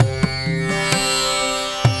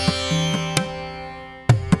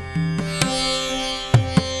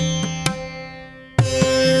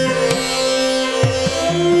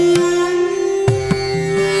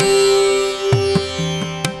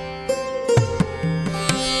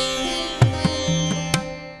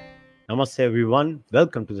Namaste, everyone.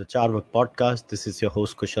 Welcome to the Charvak podcast. This is your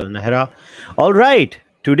host, Kushal Nehra. All right.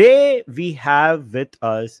 Today, we have with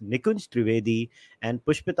us Nikunj Trivedi and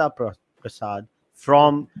Pushpita Prasad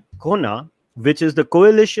from Kona, which is the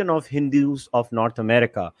Coalition of Hindus of North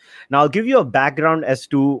America. Now, I'll give you a background as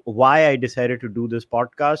to why I decided to do this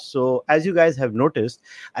podcast. So, as you guys have noticed,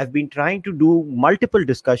 I've been trying to do multiple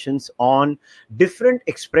discussions on different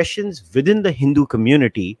expressions within the Hindu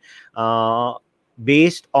community.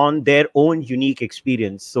 Based on their own unique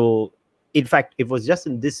experience. So, in fact, it was just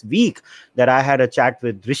in this week that I had a chat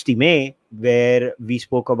with Drishti May, where we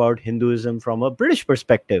spoke about Hinduism from a British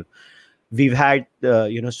perspective. We've had,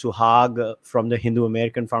 Suhag from the Hindu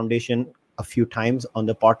American Foundation a few times on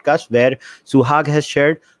the podcast, where Suhag has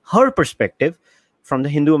shared her perspective from the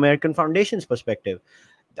Hindu American Foundation's perspective.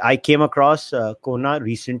 I came across Kona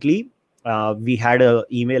recently. We had an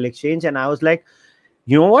email exchange, and I was like,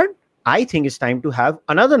 you know what? I think it's time to have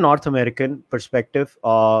another North American perspective.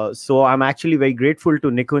 So I'm actually very grateful to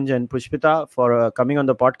Nikunj and Pushpita for coming on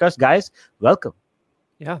the podcast. Guys, welcome.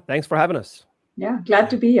 Yeah, thanks for having us. Yeah, glad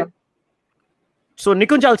to be here. So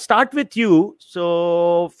Nikunj, I'll start with you.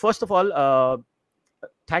 So first of all,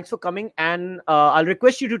 thanks for coming. And I'll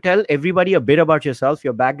request you to tell everybody a bit about yourself,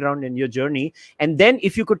 your background and your journey. And then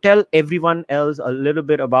if you could tell everyone else a little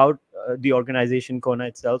bit about the organization Kona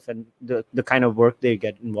itself and the kind of work they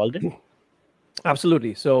get involved in.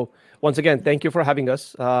 Absolutely. So once again, thank you for having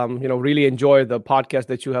us. Really enjoy the podcast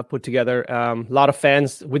that you have put together. A lot of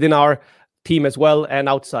fans within our team as well and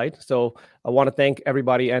outside. So I want to thank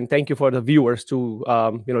everybody and thank you for the viewers to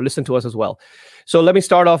listen to us as well. So let me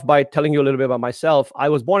start off by telling you a little bit about myself. I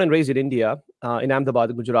was born and raised in India, in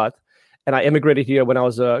Ahmedabad, Gujarat, and I immigrated here when I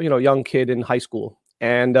was a young kid in high school.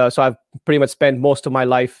 And so I've pretty much spent most of my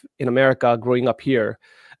life in America growing up here.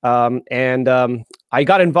 I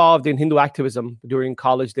got involved in Hindu activism during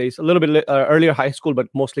college days, a little bit earlier high school, but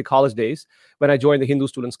mostly college days, when I joined the Hindu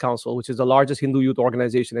Students Council, which is the largest Hindu youth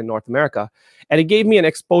organization in North America. And it gave me an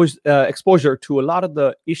exposure to a lot of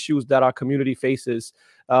the issues that our community faces,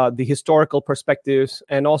 the historical perspectives,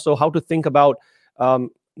 and also how to think about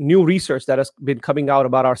new research that has been coming out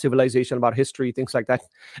about our civilization, about history, things like that.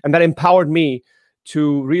 And that empowered me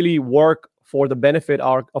to really work for the benefit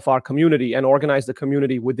of our community and organize the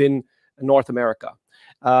community within North America.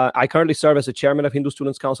 I currently serve as a chairman of Hindu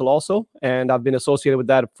Students Council also, and I've been associated with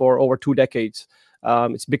that for over 2 decades.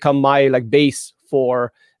 It's become my base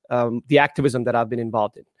for the activism that I've been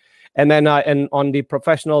involved in. And then and on the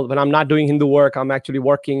professional, when I'm not doing Hindu work, I'm actually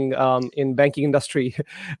working in banking industry.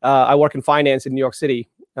 I work in finance in New York City,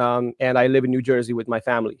 and I live in New Jersey with my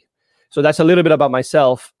family. So that's a little bit about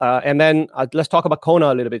myself. And then let's talk about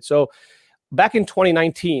Kona a little bit. So back in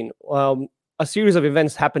 2019, a series of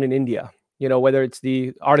events happened in India, whether it's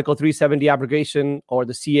the Article 370 abrogation or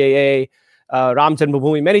the CAA, Ram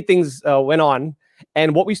Janmabhoomi, many things went on.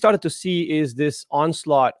 And what we started to see is this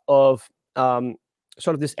onslaught of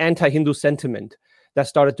sort of this anti-Hindu sentiment that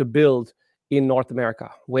started to build in North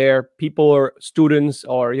America, where people or students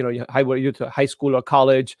or, high school or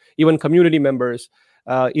college, even community members,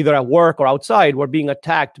 either at work or outside, were being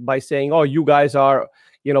attacked by saying, oh, you guys are,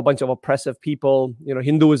 a bunch of oppressive people.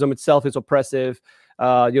 Hinduism itself is oppressive.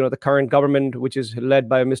 The current government, which is led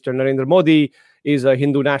by Mr. Narendra Modi, is a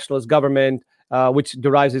Hindu nationalist government, which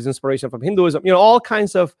derives its inspiration from Hinduism. All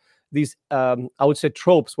kinds of these, I would say,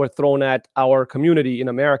 tropes were thrown at our community in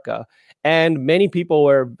America. And many people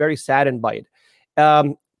were very saddened by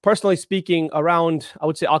it. Personally speaking, around, I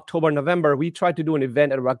would say, October, November, we tried to do an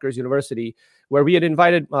event at Rutgers University where we had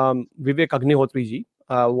invited Vivek Agnihotri,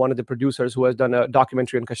 one of the producers who has done a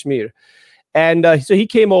documentary on Kashmir. And so he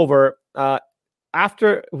came over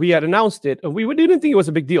after we had announced it. We didn't think it was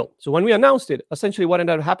a big deal. So when we announced it, essentially what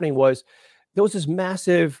ended up happening was there was this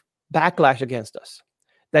massive backlash against us.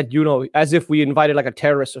 That, as if we invited like a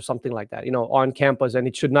terrorist or something like that, on campus, and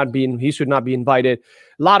he should not be invited.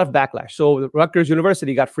 A lot of backlash. So Rutgers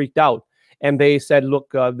University got freaked out, and they said, look,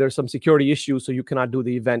 there's some security issues, so you cannot do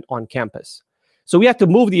the event on campus. So we had to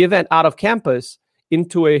move the event out of campus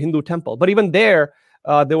into a Hindu temple. But even there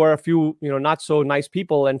were a few, not so nice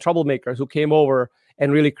people and troublemakers who came over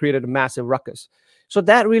and really created a massive ruckus. So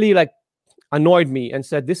that really annoyed me and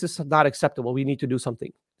said, this is not acceptable. We need to do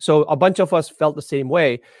something. So a bunch of us felt the same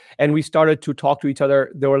way, and we started to talk to each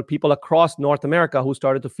other. There were people across North America who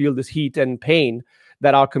started to feel this heat and pain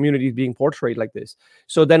that our community is being portrayed like this.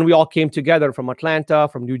 So then we all came together from Atlanta,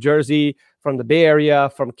 from New Jersey, from the Bay Area,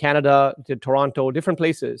 from Canada to Toronto, different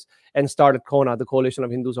places, and started Kona, the Coalition of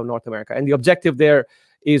Hindus of North America. And the objective there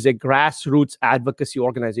is a grassroots advocacy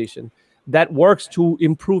organization that works to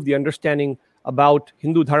improve the understanding about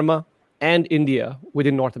Hindu Dharma and India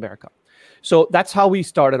within North America. So that's how we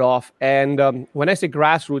started off. And when I say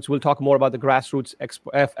grassroots, we'll talk more about the grassroots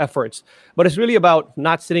efforts. But it's really about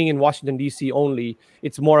not sitting in Washington, D.C. only.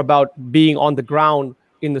 It's more about being on the ground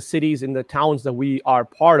in the cities, in the towns that we are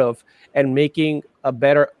part of, and making a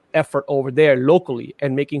better effort over there locally,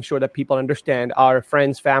 and making sure that people understand, our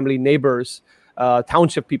friends, family, neighbors,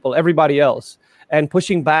 township people, everybody else, and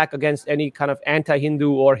pushing back against any kind of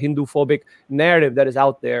anti-Hindu or Hindu-phobic narrative that is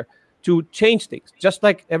out there to change things. Just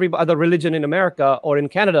like every other religion in America or in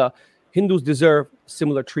Canada, Hindus deserve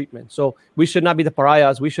similar treatment. So we should not be the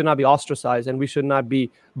pariahs, we should not be ostracized, and we should not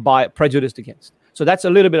be prejudiced against. So that's a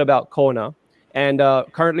little bit about Kona. And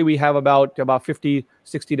currently we have about 50,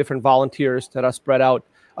 60 different volunteers that are spread out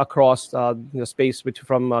across space,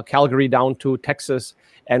 from Calgary down to Texas,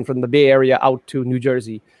 and from the Bay Area out to New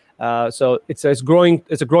Jersey. So it's a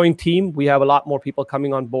growing team. We have a lot more people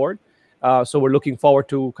coming on board. So we're looking forward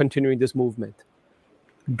to continuing this movement.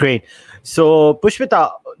 Great. So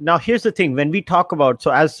Pushpita, now here's the thing. When we talk about,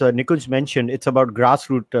 so as Nikunj mentioned, it's about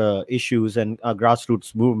grassroots issues and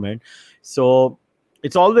grassroots movement. So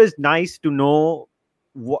it's always nice to know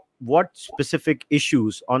what specific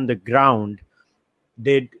issues on the ground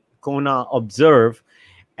did Kona observe,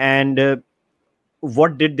 and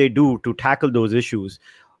what did they do to tackle those issues.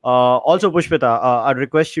 Also, Pushpita, I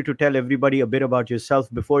request you to tell everybody a bit about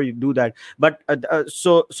yourself before you do that. But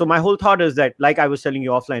so my whole thought is that, like I was telling you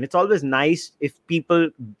offline, it's always nice if people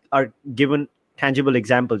are given tangible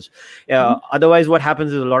examples. Otherwise, what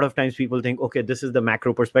happens is a lot of times people think, okay, this is the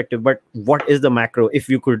macro perspective, but what is the macro? If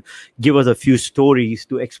you could give us a few stories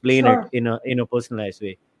to explain it in a personalized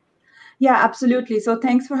way. Yeah, absolutely. So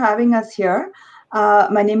thanks for having us here.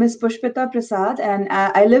 My name is Pushpita Prasad, and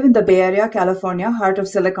I live in the Bay Area, California, heart of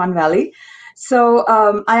Silicon Valley. So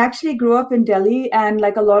I actually grew up in Delhi, and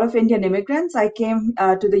like a lot of Indian immigrants, I came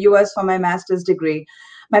to the US for my master's degree.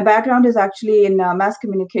 My background is actually in mass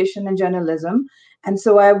communication and journalism. And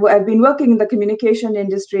so I've been working in the communication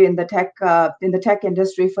industry, in the tech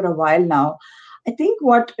industry for a while now. I think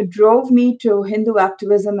what drove me to Hindu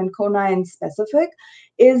activism and Kona in specific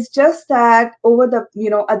is just that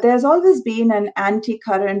there's always been an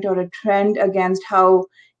anti-current or a trend against how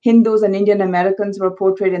Hindus and Indian Americans were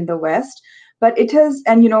portrayed in the West. But it has,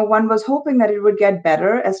 and one was hoping that it would get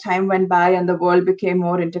better as time went by and the world became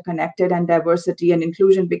more interconnected and diversity and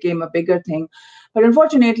inclusion became a bigger thing. But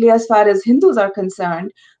unfortunately, as far as Hindus are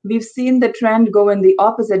concerned, we've seen the trend go in the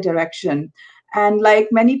opposite direction. And like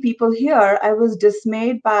many people here, I was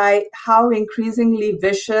dismayed by how increasingly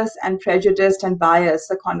vicious and prejudiced and biased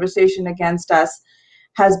the conversation against us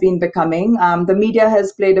has been becoming. The media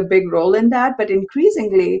has played a big role in that, but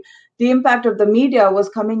increasingly, the impact of the media was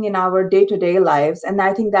coming in our day-to-day lives. And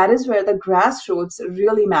I think that is where the grassroots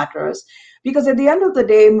really matters. Because at the end of the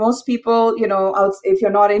day, most people, if you're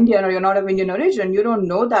not Indian or you're not of Indian origin, you don't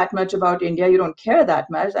know that much about India, you don't care that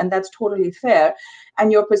much, and that's totally fair.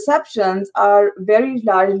 And your perceptions are very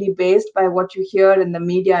largely based by what you hear in the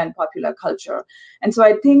media and popular culture. And so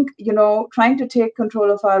I think, trying to take control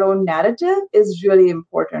of our own narrative is really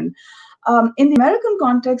important. In the American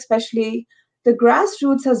context, especially, the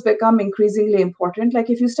grassroots has become increasingly important. Like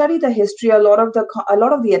if you study the history, a lot of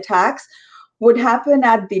the attacks would happen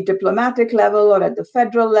at the diplomatic level or at the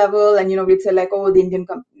federal level. And, we'd say like, oh, the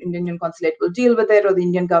Indian consulate will deal with it, or the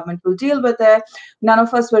Indian government will deal with it. None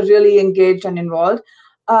of us were really engaged and involved.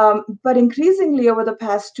 But increasingly over the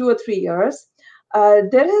past 2 or 3 years,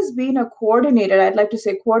 there has been a coordinated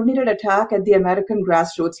attack at the American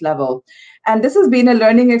grassroots level. And this has been a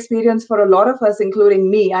learning experience for a lot of us,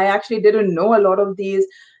 including me. I actually didn't know a lot of these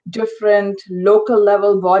different local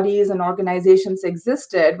level bodies and organizations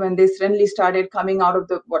existed when they suddenly started coming out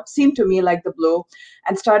of what seemed to me like the blue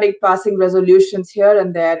and started passing resolutions here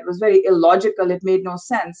and there. It was very illogical. It made no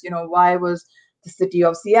sense. Why was the city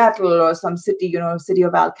of Seattle or some city,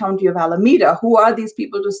 county of Alameda, who are these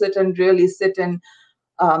people to sit in,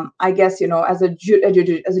 I guess, as a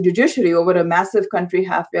judiciary over a massive country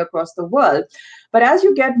halfway across the world. But as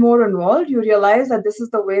you get more involved, you realize that this is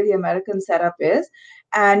the way the American setup is.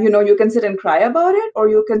 And, you can sit and cry about it, or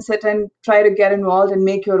you can sit and try to get involved and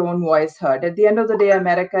make your own voice heard. At the end of the day,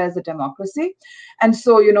 America is a democracy. And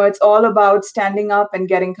so, it's all about standing up and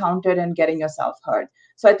getting counted and getting yourself heard.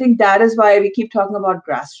 So I think that is why we keep talking about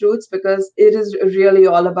grassroots, because it is really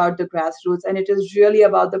all about the grassroots. And it is really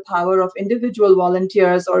about the power of individual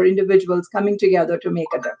volunteers or individuals coming together to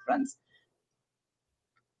make a difference.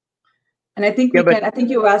 And I think I think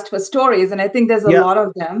you asked for stories, and I think there's a lot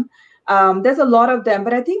of them.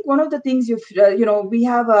 But I think one of the things we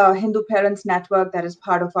have a Hindu Parents Network that is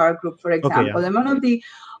part of our group, for example. And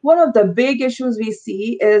one of the big issues we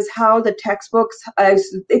see is how the textbooks,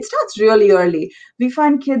 it starts really early. We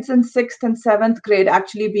find kids in 6th and 7th grade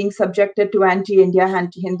actually being subjected to anti-India,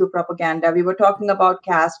 anti-Hindu propaganda. We were talking about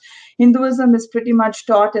caste. Hinduism is pretty much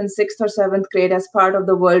taught in 6th or 7th grade as part of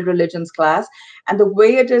the world religions class. And the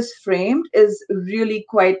way it is framed is really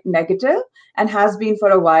quite negative and has been for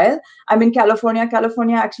a while. I mean, California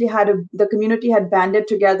actually the community had banded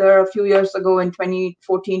together a few years ago in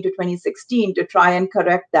 2014 to 2016 to try and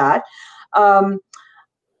correct that.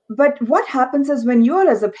 But what happens is when you're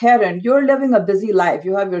as a parent, you're living a busy life.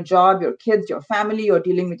 You have your job, your kids, your family, you're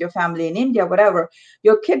dealing with your family in India, whatever.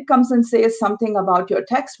 Your kid comes and says something about your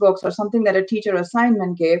textbooks or something that a teacher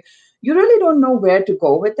assignment gave. You really don't know where to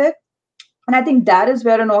go with it. And I think that is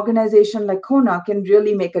where an organization like Kona can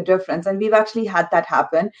really make a difference. And we've actually had that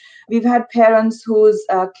happen. We've had parents whose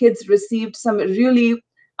kids received some really,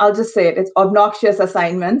 I'll just say it's obnoxious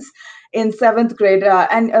assignments in 7th grade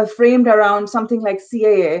and framed around something like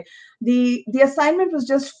CAA. The assignment was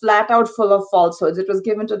just flat out full of falsehoods. It was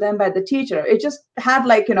given to them by the teacher. It just had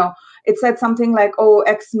it said something like, oh,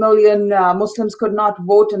 X million Muslims could not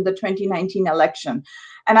vote in the 2019 election.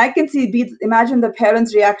 And I can imagine the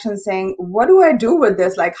parents' reaction saying, what do I do with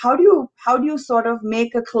this? Like, how do you sort of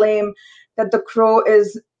make a claim that the crow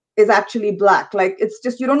is actually black? Like, it's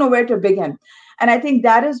just, you don't know where to begin. And I think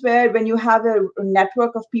that is where, when you have a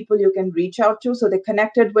network of people you can reach out to, so they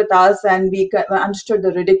connected with us and we understood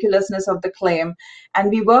the ridiculousness of the claim. And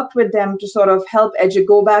we worked with them to sort of help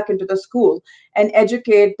go back into the school and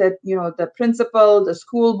educate that, the principal, the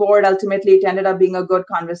school board. Ultimately, it ended up being a good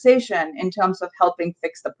conversation in terms of helping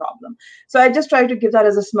fix the problem. So I just try to give that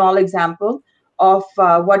as a small example of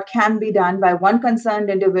what can be done by one concerned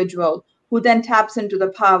individual who then taps into the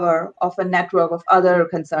power of a network of other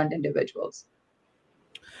concerned individuals.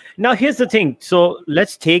 Now, here's the thing. So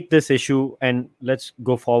let's take this issue and let's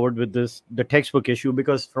go forward with the textbook issue,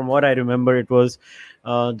 because from what I remember, it was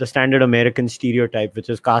the standard American stereotype, which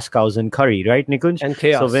is caste, cows, and curry, right, Nikunj? And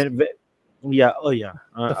chaos.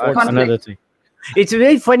 Another thing. It's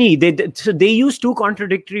very funny. They use two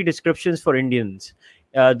contradictory descriptions for Indians.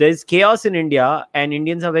 There's chaos in India, and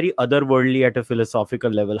Indians are very otherworldly at a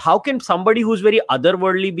philosophical level. How can somebody who's very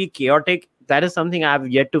otherworldly be chaotic? That is something I have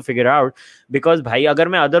yet to figure out. Because भाई, अगर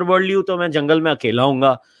मैं otherworldly हूँ तो मैं जंगल में अकेला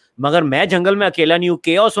हूँगा, मगर मैं जंगल में अकेला नहीं हूँ.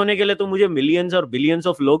 chaos होने के लिए तो मुझे millions और billions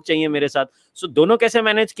of लोग चाहिए मेरे साथ. So दोनों कैसे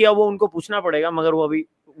manage किया वो उनको पूछना पड़ेगा, मगर वो अभी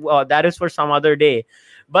that is for some other day.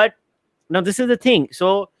 But now this is the thing.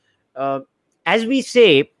 So as we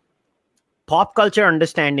say, pop culture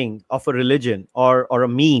understanding of a religion or a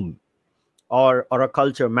meme or a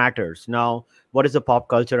culture matters. Now, what is the pop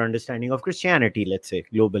culture understanding of Christianity, let's say,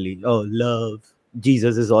 globally? Oh, love.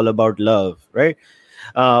 Jesus is all about love, right?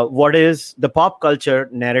 What is the pop culture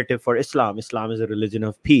narrative for Islam? Islam is a religion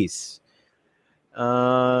of peace.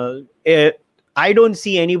 I don't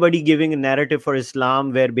see anybody giving a narrative for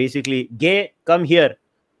Islam where basically, gay, come here,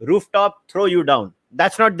 rooftop, throw you down.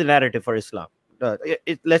 That's not the narrative for Islam.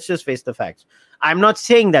 Let's just face the facts. I'm not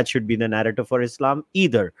saying that should be the narrative for Islam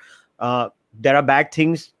either. There are bad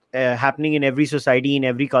things happening in every society, in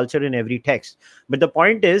every culture, in every text. But the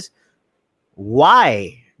point is,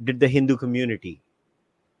 why did the Hindu community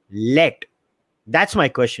that's my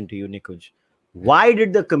question to you, Nikunj. Why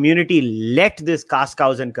did the community let this caste,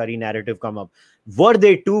 cows, and curry narrative come up? Were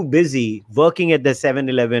they too busy working at the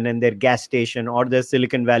 7-Eleven and their gas station or their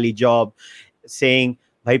Silicon Valley job saying,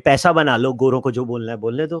 भाई पैसा बना लो, गोरों को जो बोलना है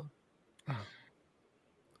बोलने दो?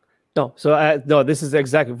 No, so no, this is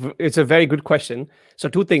it's a very good question. So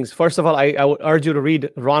two things. First of all, I would urge you to read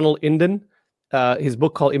Ronald Inden, his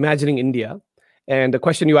book called Imagining India. And the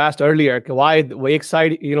question you asked earlier, why Wake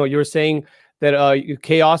Side, you're saying that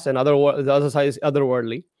chaos and the other side is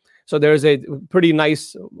otherworldly. So there's a pretty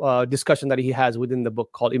nice discussion that he has within the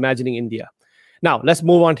book called Imagining India. Now, let's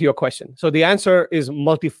move on to your question. So the answer is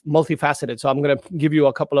multifaceted. So I'm going to give you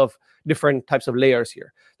a couple of different types of layers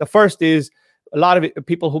here. The first is a lot of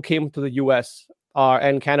people who came to the US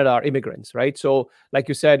and Canada are immigrants, right? So like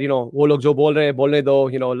you said, wo log jo bol rahe bolne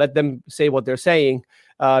do, let them say what they're saying.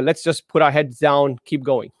 Let's just put our heads down, keep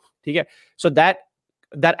going. Okay? So that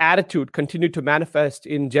attitude continued to manifest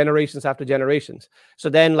in generations after generations. So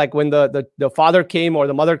then like when the father came or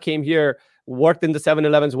the mother came here, worked in the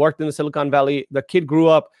 7-Elevens, worked in the Silicon Valley, the kid grew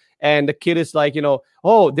up and the kid is like,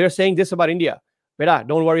 oh, they're saying this about India. Beta,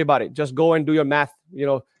 don't worry about it. Just go and do your math.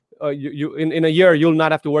 You in a year, you'll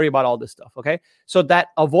not have to worry about all this stuff. Okay. So that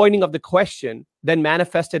avoiding of the question then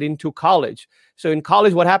manifested into college. So in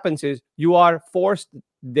college, what happens is you are forced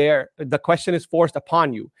there. The question is forced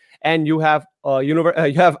upon you, and you have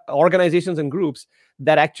you have organizations and groups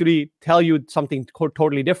that actually tell you something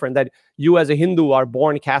totally different. That you as a Hindu are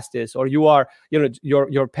born casteist, or you are,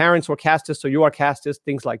 your parents were casteist, so you are casteist,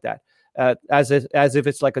 things like that. As if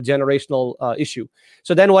it's like a generational issue.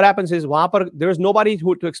 So then what happens is there's nobody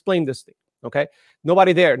to explain this thing. Okay,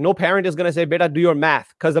 nobody there. No parent is going to say, "Beta, do your math,"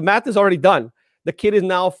 because the math is already done. The kid is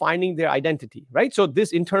now finding their identity, right? So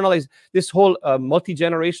this whole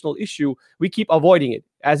multi-generational issue, we keep avoiding it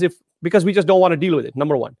because we just don't want to deal with it.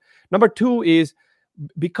 Number one. Number two is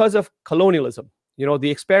because of colonialism. The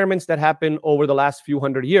experiments that happened over the last few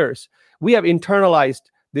hundred years, we have internalized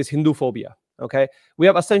this Hindu phobia. Okay, we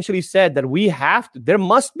have essentially said that there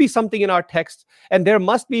must be something in our text, and there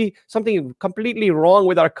must be something completely wrong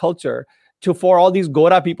with our culture for all these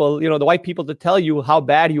Gora people, the white people, to tell you how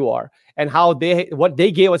bad you are and how what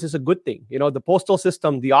they gave us is a good thing. The postal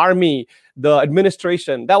system, the army, the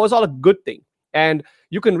administration, that was all a good thing. And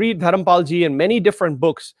you can read Dharampalji and many different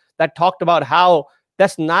books that talked about how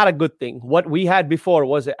that's not a good thing. What we had before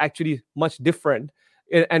was actually much different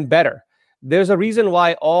and better. There's a reason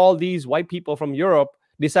why all these white people from Europe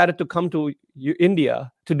decided to come to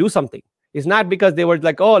India to do something. It's not because they were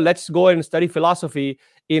like, oh, let's go and study philosophy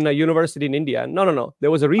in a university in India. No. There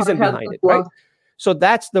was a reason behind it, right? So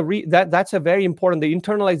that's that's a very important. The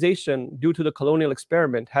internalization due to the colonial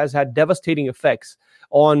experiment has had devastating effects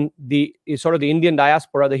on the sort of the Indian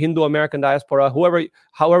diaspora, the Hindu American diaspora,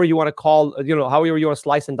 however you want to call, however you want to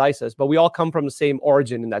slice and dice us. But we all come from the same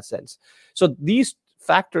origin in that sense. So these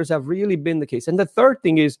factors have really been the case. And the third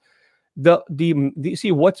thing is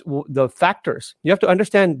what's the factors. You have to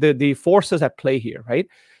understand the forces at play here, right?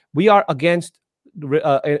 We are against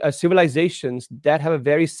civilizations that have a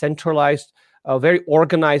very centralized, very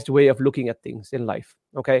organized way of looking at things in life.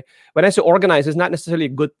 Okay, when I say organized, it's not necessarily a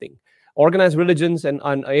good thing. Organized religions and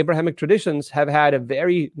Abrahamic traditions have had a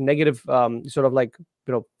very negative sort of like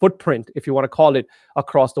footprint, if you want to call it,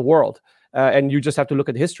 across the world. And you just have to look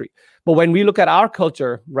at history. But when we look at our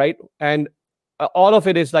culture, right, and all of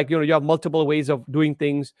it is like, you have multiple ways of doing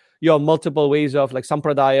things. You have multiple ways of like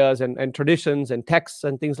sampradayas and traditions and texts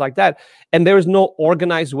and things like that. And there is no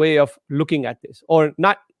organized way of looking at this, or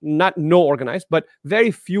not no organized, but very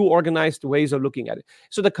few organized ways of looking at it.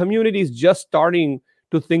 So the community is just starting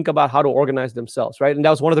to think about how to organize themselves, right? And that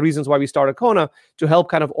was one of the reasons why we started Kona, to help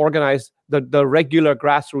kind of organize the regular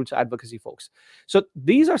grassroots advocacy folks. So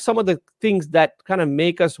these are some of the things that kind of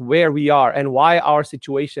make us where we are and why our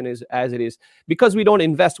situation is as it is. Because we don't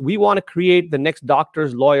invest. We want to create the next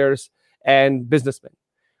doctors, lawyers, and businessmen.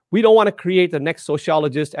 We don't want to create the next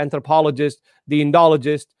sociologist, anthropologist, the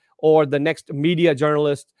Indologist, or the next media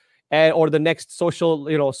journalist, or the next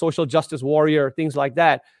social justice warrior, things like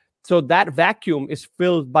that. So that vacuum is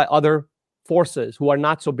filled by other forces who are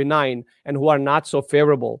not so benign and who are not so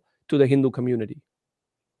favorable to the Hindu community.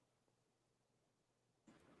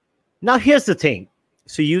 Now, here's the thing.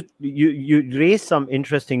 So you raised some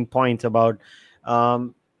interesting points about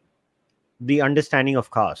the understanding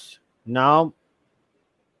of caste. Now,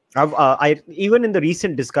 I even in the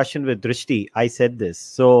recent discussion with Drishti, I said this.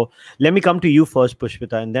 So let me come to you first,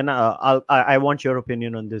 Pushpita, and then I want your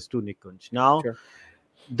opinion on this too, Nikunj. Now. Sure.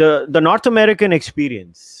 The North American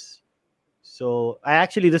experience. So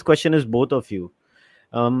this question is both of you.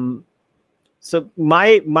 So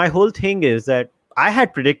my whole thing is that I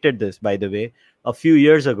had predicted this, by the way, a few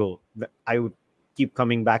years ago. I would keep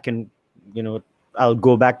coming back and, I'll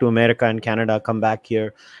go back to America and Canada, come back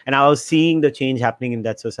here. And I was seeing the change happening in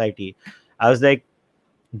that society. I was like,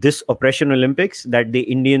 this oppression Olympics that the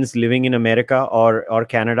Indians living in America or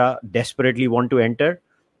Canada desperately want to enter,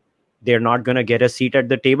 they're not going to get a seat at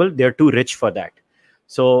the table. They're too rich for that.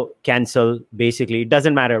 So cancel, basically. It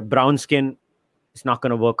doesn't matter. Brown skin, it's not going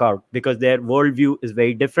to work out because their worldview is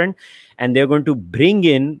very different. And they're going to bring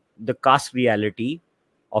in the caste reality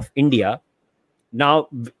of India. Now,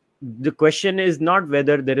 the question is not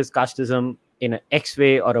whether there is casteism in an X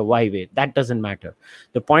way or a Y way. That doesn't matter.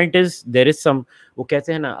 The point is, there is some, वो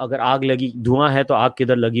कहते हैं ना, अगर आग लगी, धुआं है तो आग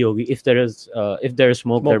किधर लगी होगी. If there is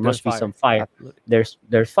smoke, there must be some fire. There's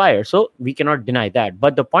fire. So we cannot deny that.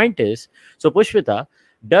 But the point is, so Pushpita,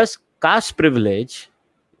 does caste privilege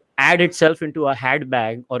add itself into a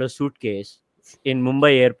handbag or a suitcase in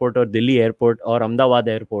Mumbai airport or Delhi airport or Ahmedabad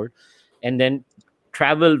airport, and then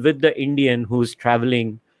travel with the Indian who's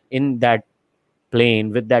traveling in that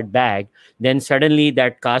plane with that bag, then suddenly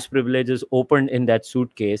that caste privilege is opened in that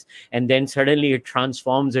suitcase, and then suddenly it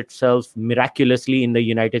transforms itself miraculously in the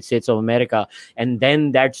United States of America, and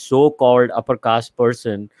then that so-called upper caste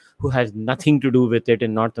person who has nothing to do with it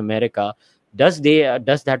in North America, does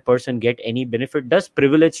that person get any benefit? Does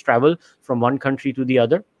privilege travel from one country to the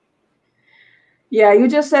other? Yeah, you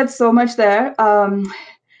just said so much there.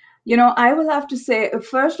 I will have to say,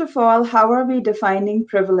 first of all, how are we defining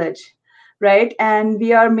privilege, right? And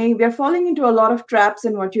we are falling into a lot of traps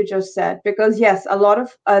in what you just said, because yes, a lot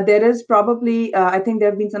of there is probably I think there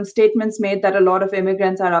have been some statements made that a lot of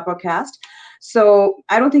immigrants are upper caste. So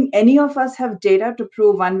I don't think any of us have data to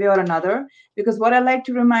prove one way or another, because what I like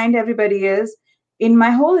to remind everybody is, in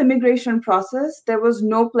my whole immigration process, there was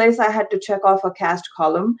no place I had to check off a caste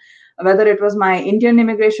column, whether it was my Indian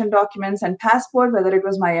immigration documents and passport, whether it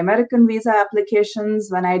was my American visa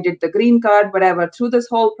applications, when I did the green card, whatever. Through this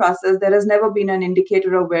whole process, there has never been an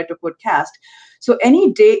indicator of where to put caste. So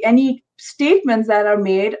any statements that are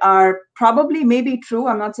made are probably maybe true.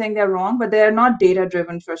 I'm not saying they're wrong, but they're not data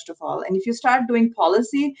driven, first of all. And if you start doing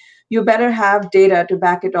policy, you better have data to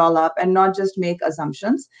back it all up and not just make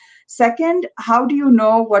assumptions. Second, how do you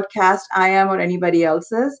know what caste I am or anybody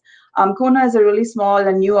else is? Kona is a really small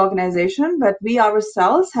and new organization, but we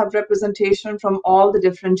ourselves have representation from all the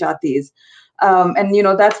different jatis.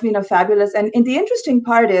 And that's been a fabulous. And the interesting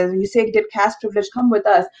part is, you say, did caste privilege come with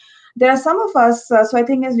us? There are some of us, so I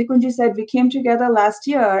think as Nikunji said, we came together last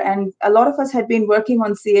year, and a lot of us had been working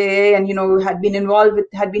on CAA and, had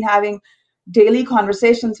been having daily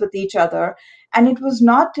conversations with each other. And it was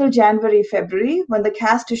not till January, February, when the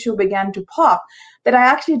caste issue began to pop, that I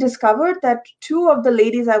actually discovered that two of the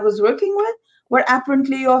ladies I was working with were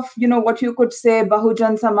apparently of, what you could say,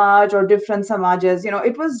 Bahujan Samaj or different Samajas.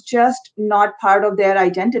 It was just not part of their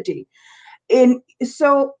identity.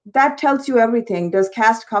 So that tells you everything. Does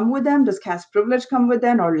caste come with them? Does caste privilege come with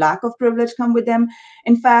them, or lack of privilege come with them?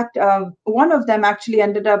 In fact, one of them actually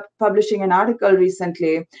ended up publishing an article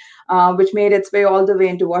recently, which made its way all the way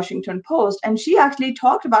into Washington Post. And she actually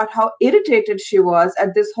talked about how irritated she was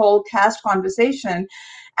at this whole caste conversation,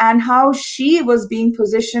 and how she was being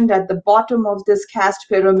positioned at the bottom of this caste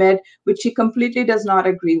pyramid, which she completely does not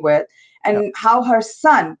agree with, and how her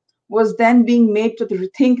son was then being made to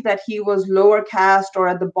think that he was lower caste or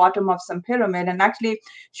at the bottom of some pyramid. And actually,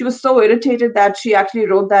 she was so irritated that she actually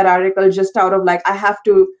wrote that article just out of I have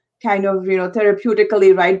to kind of,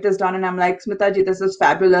 therapeutically write this down. And I'm like, Smitaji, this is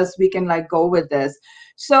fabulous. We can go with this.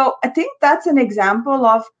 So I think that's an example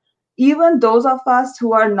of, even those of us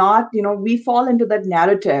who are not, we fall into that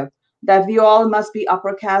narrative that we all must be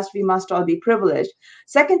upper caste, we must all be privileged.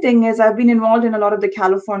 Second thing is, I've been involved in a lot of the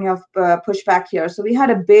California pushback here. So we had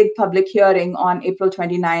a big public hearing on April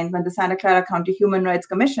 29th when the Santa Clara County Human Rights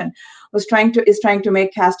Commission is trying to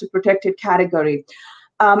make caste a protected category.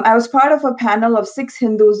 I was part of a panel of 6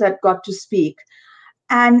 Hindus that got to speak.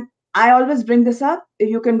 And I always bring this up.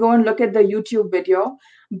 You can go and look at the YouTube video.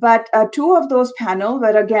 But 2 of those panel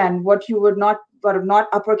were, again, were not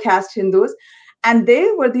upper caste Hindus. And they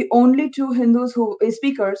were the only 2 Hindus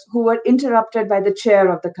speakers who were interrupted by the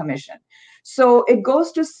chair of the commission. So it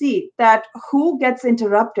goes to see that who gets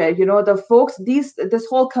interrupted. The folks, this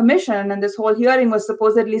whole commission and this whole hearing was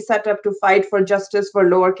supposedly set up to fight for justice for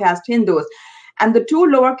lower caste Hindus. And the 2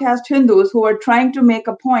 lower caste Hindus who were trying to make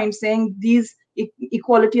a point saying, these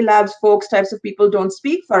Equality Labs folks, types of people don't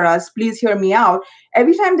speak for us, please hear me out.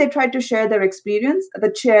 Every time they tried to share their experience, the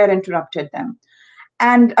chair interrupted them.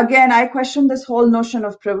 And again, I question this whole notion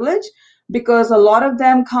of privilege, because a lot of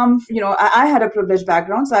them come, I had a privileged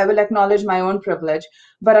background, so I will acknowledge my own privilege.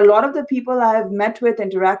 But a lot of the people I have met with,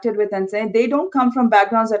 interacted with, and say they don't come from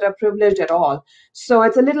backgrounds that are privileged at all. So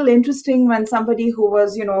it's a little interesting when somebody who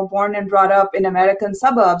was, born and brought up in American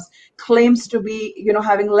suburbs claims to be,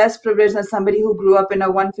 having less privilege than somebody who grew up in a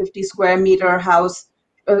 150 square meter house,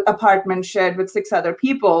 apartment shared with 6 other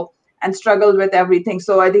people, and struggled with everything.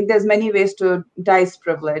 So I think there's many ways to dice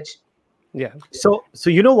privilege. Yeah. So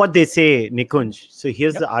you know what they say, Nikunj. So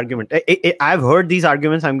here's the argument. I've heard these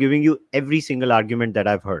arguments. I'm giving you every single argument that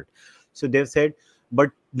I've heard. So they've said, but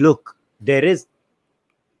look,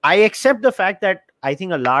 I accept the fact that I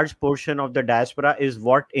think a large portion of the diaspora is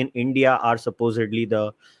what in India are supposedly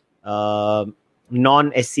the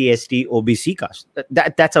non-SC, ST, OBC caste.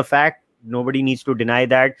 That's a fact. Nobody needs to deny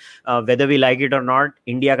that. Whether we like it or not,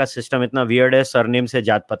 India का system इतना weird है, surname से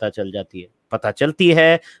जात पता चलती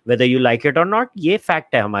है, whether you like it or not, ये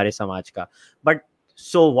fact है हमारे समाज का. But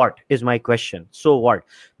so what is my question? So what?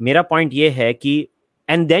 मेरा point ये है कि,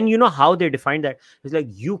 And then you know how they defined that? It's like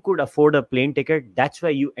you could afford a plane ticket. That's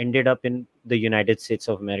why you ended up in the United States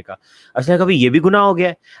of America. I was like, abhi ye bhi guna ho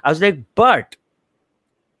gaya. I was like, but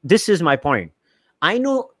this is my point. I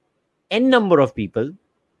know n number of people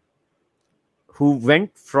who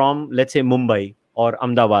went from, let's say, Mumbai or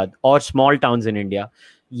Ahmedabad or small towns in India.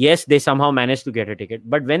 Yes, they somehow managed to get a ticket,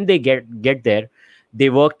 but when they get there, they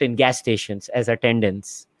worked in gas stations as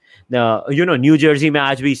attendants. New Jersey में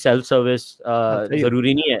आज भी self service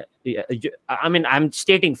जरूरी नहीं है. I mean, I'm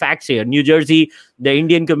stating facts here. New Jersey, the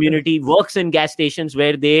Indian community works in gas stations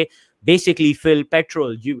where they basically fill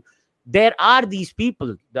petrol. There are these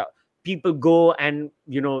people. The people go and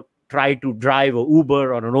try to drive or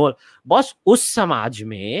Uber or an all. Boss, उस समाज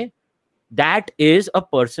में that is a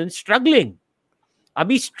person struggling.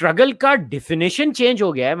 अभी struggle का definition change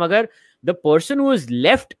हो गया है, मगर the person who has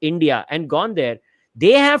left India and gone there,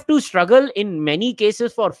 they have to struggle in many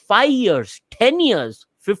cases for 5 years, 10 years,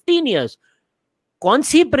 15 years. कौन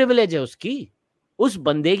सी privilege है उसकी? उस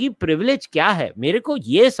बंदे की privilege क्या है? मेरे को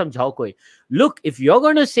ये समझाओ कोई. Look, if you're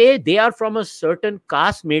going to say they are from a certain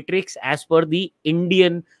caste matrix as per the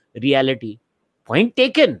Indian reality, point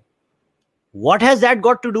taken. What has that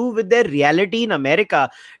got to do with their reality in America?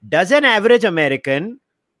 Does an average American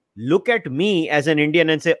look at me as an Indian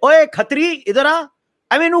and say, "Oye, Khatri, idhar aa"?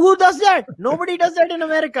 I mean, who does that? Nobody does that in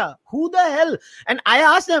America. Who the hell? And I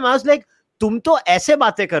asked them, I was like, तुम तो ऐसे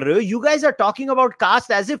बातें कर रहे हो. You guys are talking about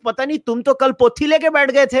caste as if पता नहीं तुम तो कल पोथी लेके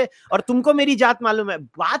बैठ गए थे और तुमको मेरी जात मालूम है.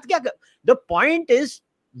 बात क्या? The point is,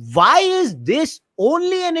 why is this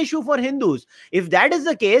only an issue for Hindus? If that is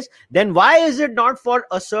the case, then why is it not for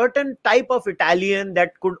a certain type of Italian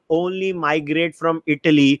that could only migrate from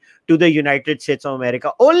Italy to the United States of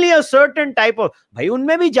America? Only a certain type of. भाई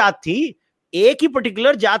उनमें भी जात थी. एक ही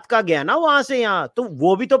particular जात का गया ना वहां से यहाँ, तो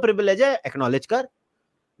वो भी तो प्रिविलेज है, एक्नॉलेज कर.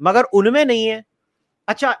 मगर उनमें नहीं है.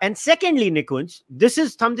 अच्छा, and secondly, Nikunj, this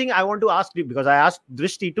is something I want to ask you because I asked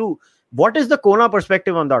Drishti too. What is the Kona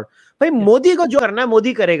perspective on that? भाई मोदी को जो करना है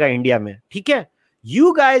मोदी करेगा इंडिया में, ठीक है?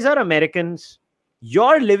 You guys are Americans.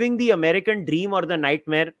 You're living the American dream or the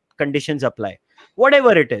nightmare. Conditions apply.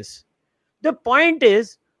 Whatever it is. The point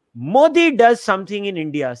is, Modi does something in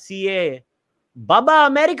India. CA. Baba,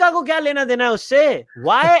 America को क्या लेना देना है उससे?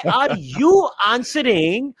 Why are you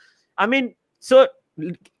answering? I mean, so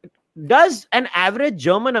does an average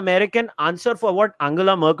German American answer for what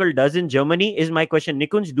Angela Merkel does in Germany? Is my question.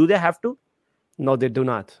 Nikunj, do they have to? No, they do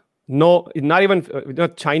not. No, not even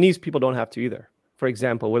Chinese people don't have to either. For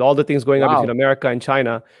example, with all the things going on between America and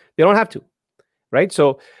China, they don't have to, right?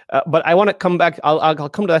 So, but I want to come back. I'll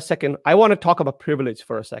come to that second. I want to talk about privilege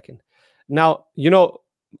for a second. Now,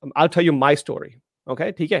 I'll tell you my story.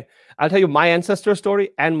 Okay, TK. I'll tell you my ancestor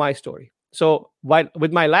story and my story. So,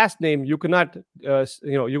 with my last name, you cannot,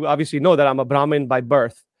 you obviously know that I'm a Brahmin by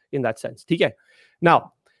birth in that sense. TK.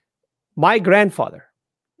 Now, my grandfather,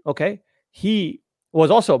 okay, he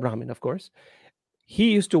was also a Brahmin, of course.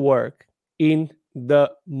 He used to work in the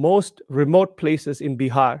most remote places in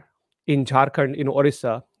Bihar, in Jharkhand, in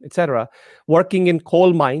Orissa, etc., working in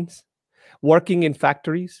coal mines, working in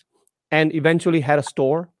factories, and eventually had a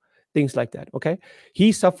store, things like that. Okay,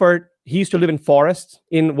 he suffered. He used to live in forests,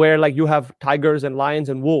 in where like you have tigers and lions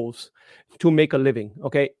and wolves to make a living.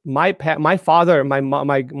 Okay, my father,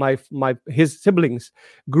 his siblings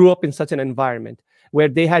grew up in such an environment where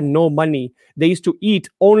they had no money. They used to eat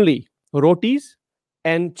only rotis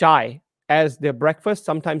and chai as their breakfast,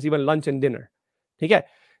 sometimes even lunch and dinner. Okay,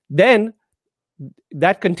 then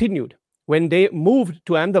that continued. When they moved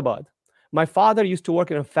to Ahmedabad, my father used to work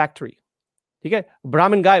in a factory. Okay,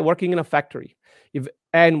 Brahmin guy working in a factory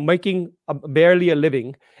and making barely a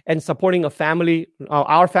living and supporting a family,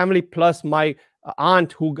 our family plus my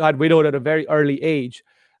aunt who got widowed at a very early age.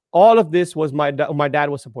 All of this was my dad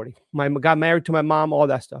was supporting. Got married to my mom, all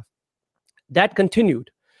that stuff. That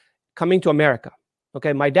continued coming to America.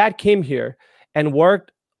 Okay, my dad came here and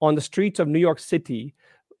worked on the streets of New York City,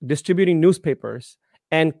 distributing newspapers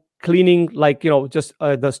and cleaning, just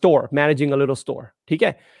the store, managing a little store.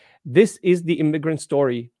 Okay, this is the immigrant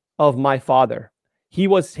story of my father. He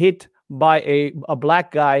was hit by a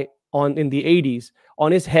black guy in the 80s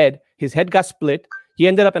on his head. His head got split. He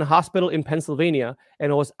ended up in a hospital in Pennsylvania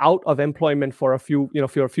and was out of employment for a few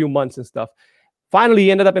months and stuff. Finally,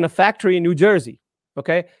 he ended up in a factory in New Jersey.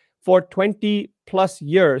 Okay, for 20 plus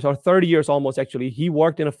years or 30 years almost, actually, he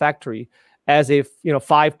worked in a factory as a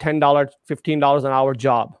 $5, $10, $15 an hour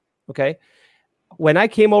job. Okay, when I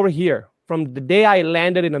came over here, from the day I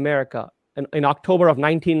landed in America in October of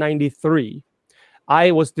 1993,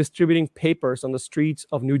 I was distributing papers on the streets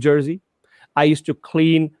of New Jersey. I used to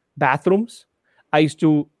clean bathrooms. I used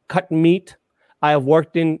to cut meat. I have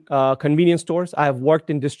worked in convenience stores. I have worked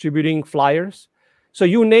in distributing flyers. So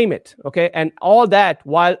you name it, okay? And all that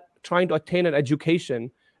while trying to attain an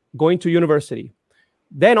education, going to university.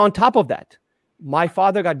 Then on top of that, my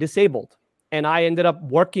father got disabled and I ended up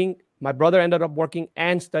working. My brother ended up working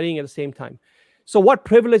and studying at the same time. So what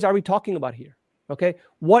privilege are we talking about here? Okay,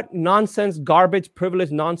 what nonsense, garbage,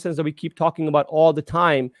 privilege, nonsense that we keep talking about all the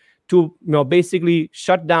time to basically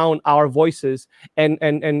shut down our voices and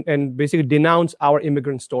basically denounce our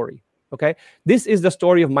immigrant story. Okay, this is the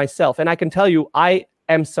story of myself, and I can tell you, I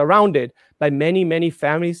am surrounded by many, many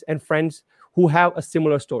families and friends who have a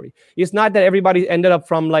similar story. It's not that everybody ended up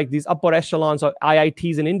from like these upper echelons or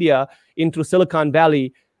IITs in India into Silicon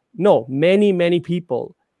Valley. No, many, many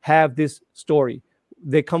people have this story.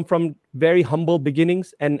 They come from very humble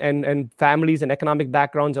beginnings and families and economic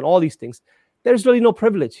backgrounds and all these things. There's really no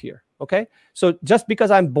privilege here, okay? So just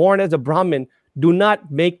because I'm born as a Brahmin, do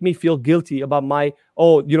not make me feel guilty about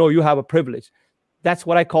you have a privilege. That's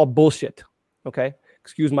what I call bullshit, okay?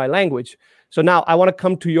 Excuse my language. So now I want to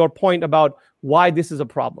come to your point about why this is a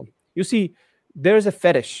problem. You see, there's a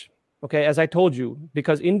fetish, okay, as I told you,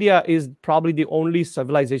 because India is probably the only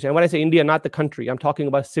civilization. And when I say India, not the country, I'm talking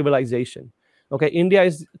about civilization. Okay, India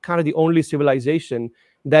is kind of the only civilization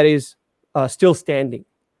that is still standing,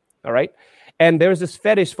 all right? And there's this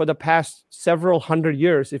fetish for the past several hundred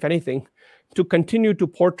years, if anything, to continue to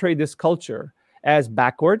portray this culture as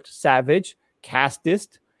backward, savage,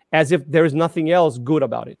 casteist, as if there is nothing else good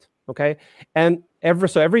about it, okay? And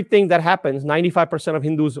everything that happens, 95% of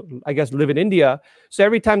Hindus, I guess, live in India. So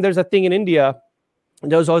every time there's a thing in India,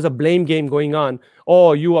 there's always a blame game going on.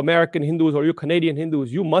 Oh, you American Hindus or you Canadian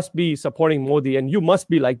Hindus, you must be supporting Modi and you must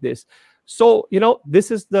be like this. So,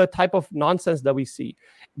 this is the type of nonsense that we see.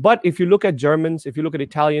 But if you look at Germans, if you look at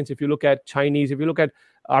Italians, if you look at Chinese, if you look at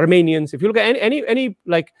Armenians, if you look at any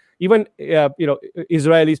like even,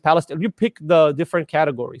 Israelis, Palestinians, you pick the different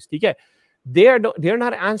categories. Okay? They're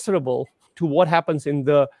not answerable to what happens in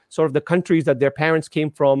the sort of the countries that their parents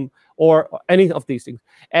came from or any of these things.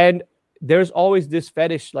 And there's always this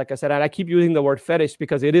fetish, like I said, and I keep using the word fetish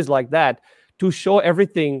because it is like that, to show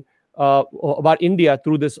everything about India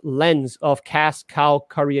through this lens of caste, cow,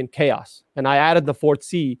 curry, and chaos. And I added the fourth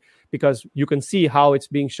C because you can see how it's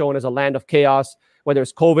being shown as a land of chaos, whether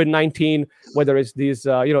it's COVID-19, whether it's these,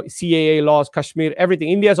 CAA laws, Kashmir, everything.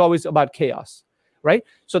 India is always about chaos, right?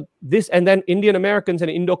 So this, and then Indian Americans and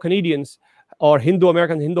Indo-Canadians or Hindu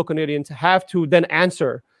Americans, Indo-Canadians have to then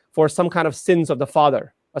answer for some kind of sins of the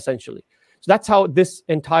father, essentially. So that's how this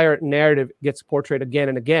entire narrative gets portrayed again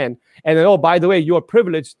and again. And then, oh, by the way, you are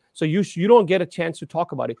privileged, so you don't get a chance to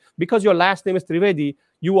talk about it. Because your last name is Trivedi,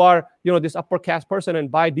 you are, this upper caste person, and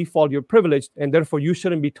by default, you're privileged, and therefore you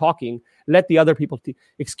shouldn't be talking. Let the other people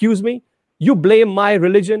excuse me? You blame my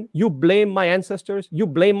religion, you blame my ancestors, you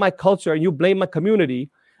blame my culture, you blame my community,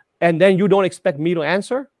 and then you don't expect me to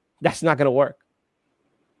answer? That's not going to work.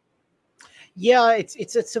 Yeah,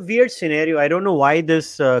 it's a weird scenario. I don't know why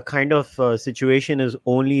this kind of situation is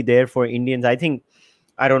only there for Indians. I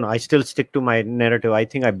don't know. I still stick to my narrative. I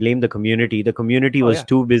think I blame the community. The community was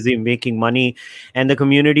too busy making money, and the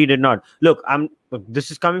community did not. Look,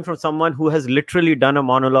 this is coming from someone who has literally done a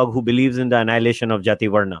monologue, who believes in the annihilation of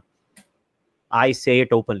Jati Varna. I say it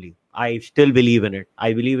openly. I still believe in it.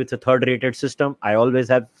 I believe it's a third-rated system. I always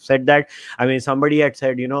have said that. I mean, somebody had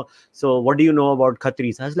said, so what do you know about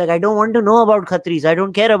Khatris? I was like, I don't want to know about Khatris. I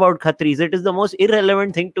don't care about Khatris. It is the most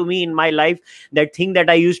irrelevant thing to me in my life. That thing that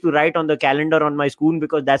I used to write on the calendar on my school,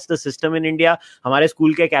 because that's the system in India. हमारे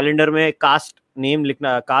school के calendar में caste name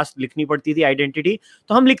लिखना, caste लिखनी पड़ती थी, identity.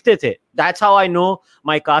 तो हम लिखते थे. That's how I know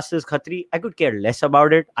my caste is Khatri. I could care less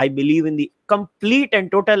about it. I believe in the complete and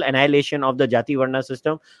total annihilation of the Jati Varna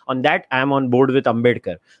system. On that, I am on board with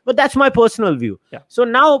Ambedkar. But that's my personal view. Yeah. So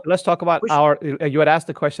now let's talk about you had asked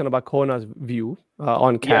the question about Kona's view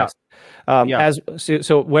on caste.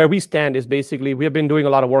 So where we stand is basically, we have been doing a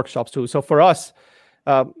lot of workshops too. So for us,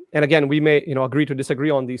 and again, we may agree to disagree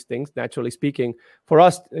on these things, naturally speaking. For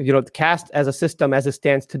us, the caste as a system as it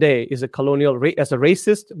stands today is a colonial, as a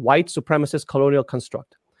racist, white supremacist colonial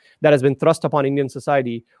construct that has been thrust upon Indian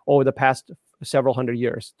society over the past several hundred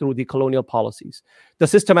years through the colonial policies. The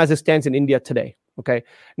system as it stands in India today, okay?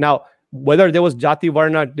 Now, whether there was Jati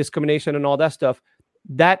Varna discrimination and all that stuff,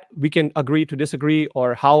 that we can agree to disagree,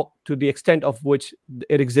 or how, to the extent of which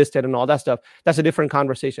it existed and all that stuff, that's a different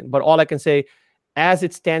conversation. But all I can say, as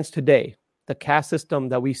it stands today, the caste system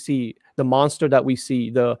that we see, the monster that we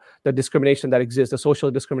see, the discrimination that exists, the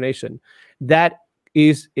social discrimination, that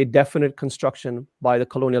is a definite construction by the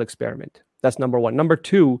colonial experiment. That's number one. Number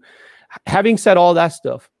two, having said all that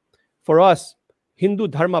stuff, for us, Hindu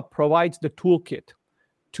Dharma provides the toolkit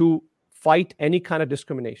to fight any kind of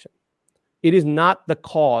discrimination. It is not the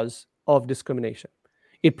cause of discrimination.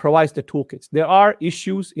 It provides the toolkits. There are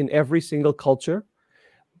issues in every single culture,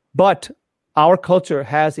 but our culture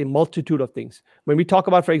has a multitude of things. When we talk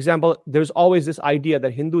about, for example, there's always this idea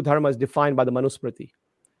that Hindu Dharma is defined by the Manusmriti.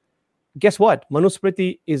 Guess what?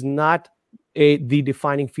 Manusmriti is not the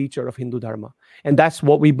defining feature of Hindu Dharma. And that's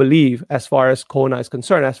what we believe as far as Kona is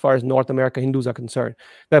concerned, as far as North America Hindus are concerned.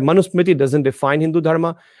 That Manusmriti doesn't define Hindu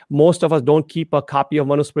Dharma. Most of us don't keep a copy of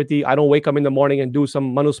Manusmriti. I don't wake up in the morning and do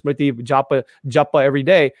some Manusmriti japa every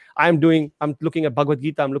day. I'm looking at Bhagavad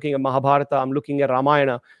Gita, I'm looking at Mahabharata, I'm looking at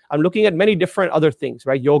Ramayana, I'm looking at many different other things,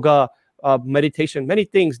 right? Yoga, meditation, many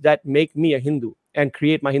things that make me a Hindu and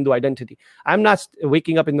create my Hindu identity. I'm not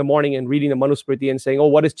waking up in the morning and reading the Manusmriti and saying, oh,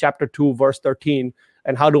 what is chapter 2, verse 13?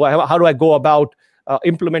 And how do I go about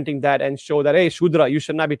implementing that and show that, hey, Shudra, you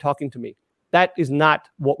should not be talking to me. That is not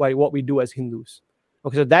what we do as Hindus.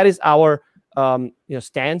 Okay, so that is our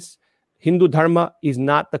stance. Hindu Dharma is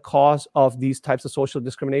not the cause of these types of social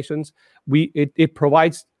discriminations. It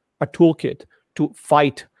provides a toolkit to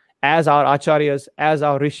fight, as our acharyas, as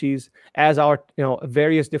our rishis, as our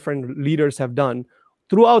various different leaders have done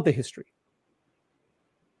throughout the history.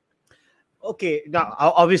 Okay, now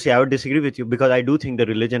obviously I would disagree with you, because I do think the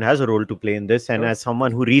religion has a role to play in this. And as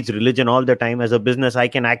someone who reads religion all the time as a business, I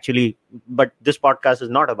can actually, but this podcast is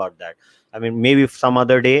not about that. I mean, maybe some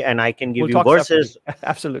other day, and I can give you verses.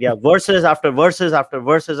 Absolutely. Yeah, verses after verses after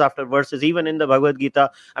verses after verses, even in the Bhagavad Gita.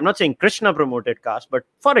 I'm not saying Krishna promoted caste, but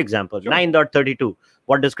for example, 9.32,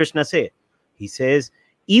 what does Krishna say? He says,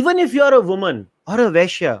 even if you're a woman or a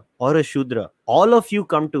Vaishya or a Shudra, all of you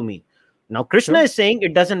come to me. Now, Krishna is saying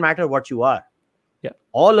it doesn't matter what you are. Yeah.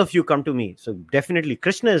 All of you come to me. So definitely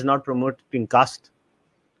Krishna is not promoting caste,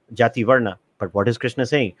 jati, varna. But what is Krishna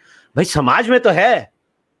saying? Bhai, samaj mein to hai.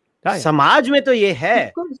 समाज में तो ये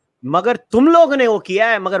है, मगर तुम लोगों ने वो किया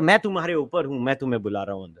है, मगर मैं तुम्हारे ऊपर हूं, मैं तुम्हें बुला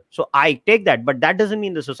रहा हूं अंदर. So I take that, but that doesn't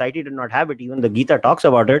mean the society did not have it. Even the Gita talks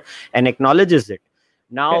about it and acknowledges it.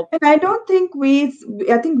 Now, and I don't think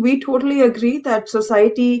I think we totally agree that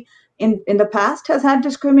society in the past has had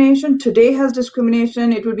discrimination, today has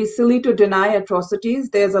discrimination. It would be silly to deny atrocities.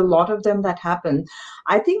 There's a lot of them that happen.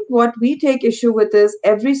 I think what we take issue with is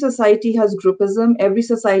every society has groupism, every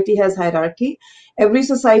society has hierarchy, every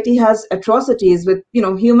society has atrocities with,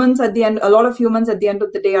 humans at the end, a lot of humans at the end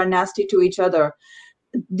of the day are nasty to each other.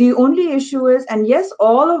 The only issue is, and yes,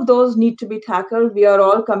 all of those need to be tackled. We are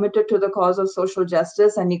all committed to the cause of social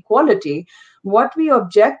justice and equality. What we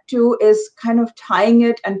object to is kind of tying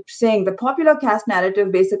it and saying the popular caste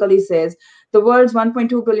narrative basically says the world's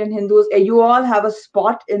 1.2 billion Hindus, you all have a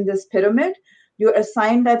spot in this pyramid. You're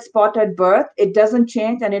assigned that spot at birth. It doesn't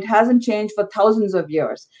change, and it hasn't changed for thousands of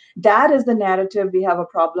years. That is the narrative we have a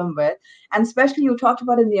problem with. And especially you talked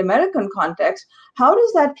about in the American context, how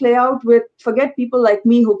does that play out with, forget people like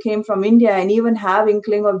me who came from India and even have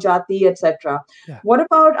inkling of jati, etc. Yeah. What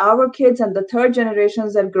about our kids and the third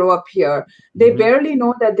generations that grow up here? They barely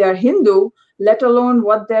know that they're Hindu, let alone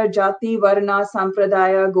what their jati, varna,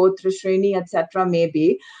 sampradaya, gotra, shreni, etc. may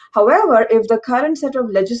be. However, if the current set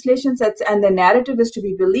of legislation sets and the narrative is to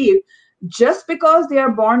be believed, just because they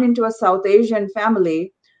are born into a South Asian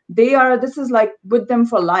family, this is like with them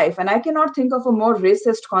for life. And I cannot think of a more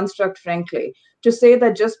racist construct, frankly, to say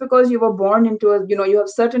that just because you were born into you have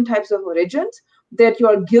certain types of origins, that you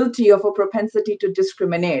are guilty of a propensity to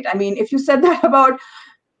discriminate. I mean, if you said that about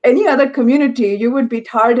any other community, you would be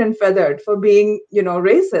tarred and feathered for being,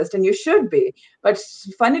 racist, and you should be. But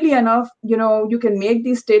funnily enough, you can make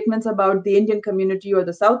these statements about the Indian community or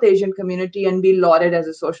the South Asian community and be lauded as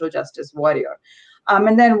a social justice warrior.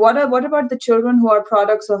 And then what about the children who are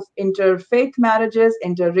products of interfaith marriages,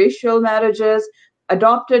 interracial marriages,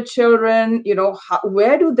 adopted children?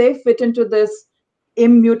 Where do they fit into this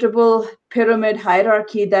immutable pyramid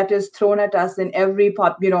hierarchy that is thrown at us in every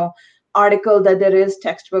article that there is,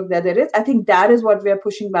 textbook that there is? I think that is what we are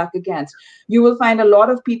pushing back against. You will find a lot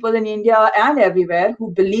of people in India and everywhere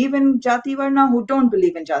who believe in jati varna, who don't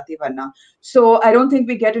believe in jati varna. So I don't think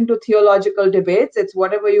we get into theological debates. It's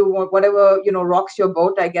whatever you want, whatever rocks your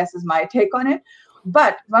boat, I guess, is my take on it.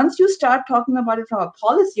 But once you start talking about it from a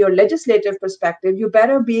policy or legislative perspective, you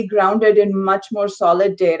better be grounded in much more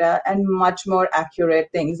solid data and much more accurate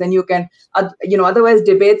things. And you can, otherwise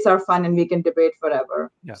debates are fun and we can debate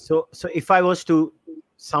forever. Yeah. So if I was to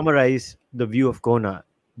summarize the view of Kona,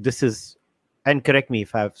 this is, and correct me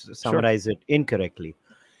if I've summarized it incorrectly.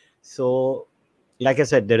 So, like I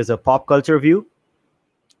said, there is a pop culture view.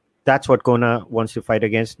 That's what Kona wants to fight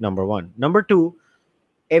against, number one. Number two,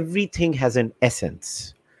 everything has an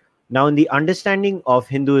essence. Now, in the understanding of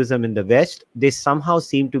Hinduism in the West, they somehow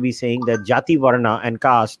seem to be saying that Jati, Varna, and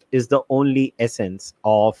caste is the only essence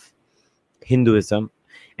of Hinduism,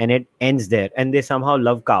 and it ends there. And they somehow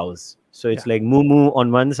love cows. So it's like moo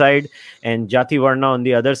on one side and Jati Varna on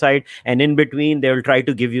the other side. And in between, they will try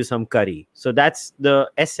to give you some curry. So that's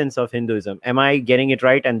the essence of Hinduism. Am I getting it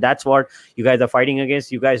right? And that's what you guys are fighting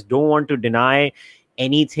against. You guys don't want to deny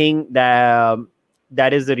anything that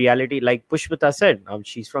is the reality. Like Pushpita said,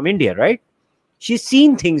 she's from India, right? She's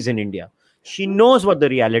seen things in India. She knows what the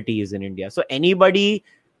reality is in India. So anybody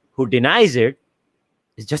who denies it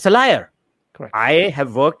is just a liar. Correct. I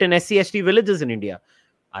have worked in SC/ST villages in India.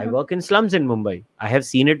 I work in slums in Mumbai. I have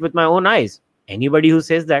seen it with my own eyes. Anybody who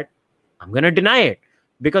says that, I'm going to deny it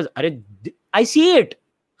because I see it.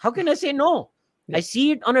 How can I say no? Yeah. I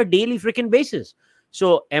see it on a daily freaking basis.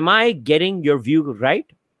 So am I getting your view right?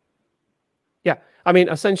 Yeah. I mean,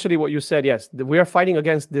 essentially what you said, yes, we are fighting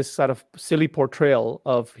against this sort of silly portrayal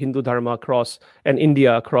of Hindu Dharma across and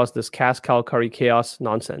India across this caste, cow, curry, chaos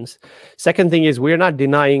nonsense. Second thing is we're not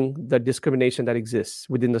denying the discrimination that exists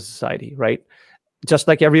within the society, right? Just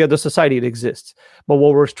like every other society, it exists. But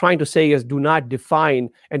what we're trying to say is do not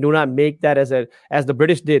define and do not make that as the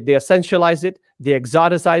British did. They essentialized it, they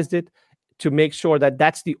exoticized it to make sure that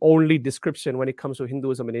that's the only description when it comes to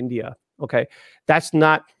Hinduism in India. Okay, that's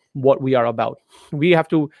not what we are about. We have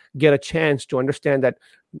to get a chance to understand that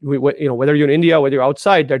whether you're in India, whether you're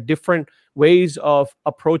outside, there are different ways of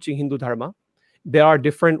approaching Hindu Dharma. There are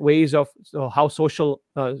different ways of how social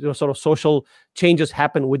sort of social changes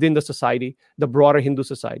happen within the society, the broader Hindu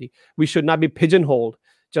society. We should not be pigeonholed,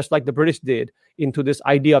 just like the British did, into this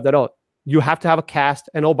idea of that, oh, you have to have a caste.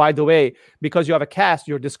 And oh, by the way, because you have a caste,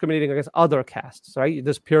 you're discriminating against other castes, right?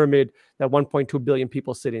 This pyramid that 1.2 billion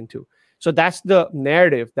people sit into. So that's the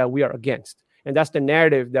narrative that we are against. And that's the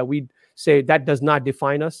narrative that we say that does not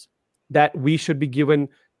define us, that we should be given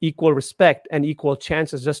equal respect and equal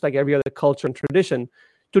chances, just like every other culture and tradition,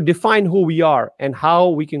 to define who we are and how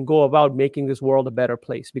we can go about making this world a better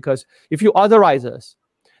place. Because if you otherize us,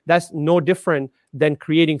 that's no different than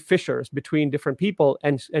creating fissures between different people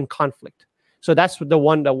and conflict. So that's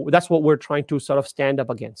that's what we're trying to sort of stand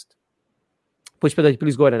up against. Pushpita,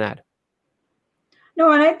 please go ahead and add.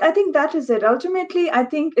 No, and I think that is it. Ultimately, I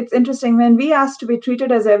think it's interesting when we ask to be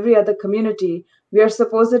treated as every other community, we are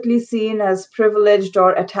supposedly seen as privileged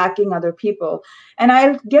or attacking other people. And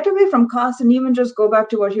I'll get away from caste and even just go back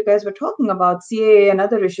to what you guys were talking about, CAA and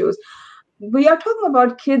other issues. We are talking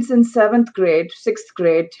about kids in 7th grade, 6th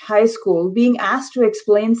grade, high school, being asked to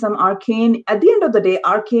explain some arcane, at the end of the day,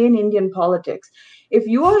 arcane Indian politics. If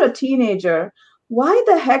you are a teenager, why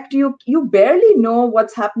the heck do you barely know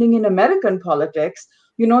what's happening in American politics?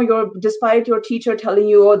 Despite your teacher telling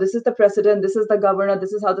you, oh, this is the president, this is the governor,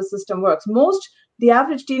 this is how the system works. The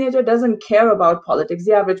average teenager doesn't care about politics.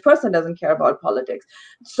 The average person doesn't care about politics.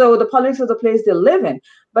 So the politics of the place they live in.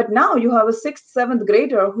 But now you have a 6th, 7th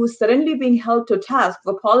grader who's suddenly being held to task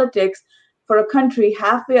for politics for a country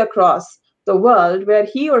halfway across the world, where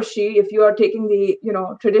he or she, if you are taking the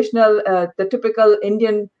traditional, the typical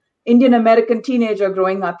Indian American teenager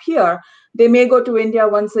growing up here, they may go to India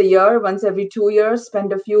once a year, once every 2 years,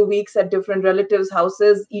 spend a few weeks at different relatives'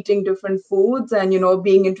 houses, eating different foods and,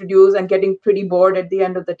 being introduced and getting pretty bored at the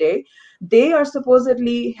end of the day. They are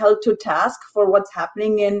supposedly held to task for what's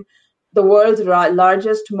happening in the world's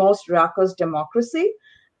largest, most raucous democracy.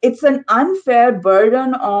 It's an unfair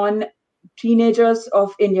burden on teenagers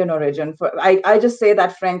of Indian origin. I just say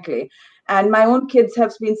that frankly. And my own kids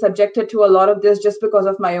have been subjected to a lot of this just because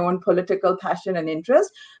of my own political passion and interest.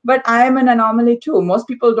 But I am an anomaly too. Most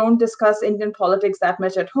people don't discuss Indian politics that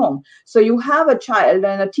much at home. So you have a child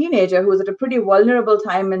and a teenager who is at a pretty vulnerable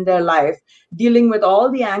time in their life, dealing with all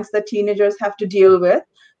the angst that teenagers have to deal with,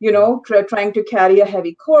 trying to carry a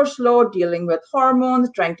heavy course load, dealing with hormones,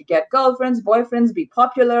 trying to get girlfriends, boyfriends, be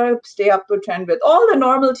popular, stay up to trend with all the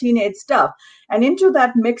normal teenage stuff. And into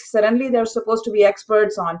that mix, suddenly they're supposed to be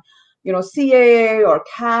experts on CAA or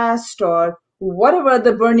caste or whatever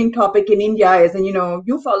the burning topic in India is. And,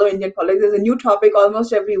 you follow Indian politics, there's a new topic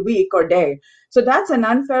almost every week or day. So that's an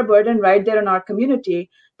unfair burden right there in our community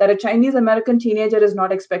that a Chinese American teenager is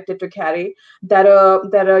not expected to carry, that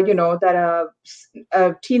a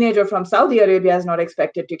teenager from Saudi Arabia is not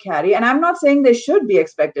expected to carry. And I'm not saying they should be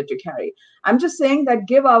expected to carry. I'm just saying that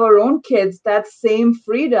give our own kids that same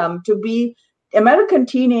freedom to be American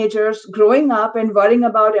teenagers growing up and worrying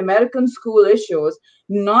about American school issues,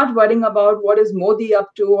 not worrying about what is Modi up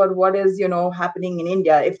to or what is, happening in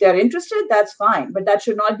India. If they're interested, that's fine, but that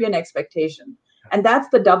should not be an expectation. And that's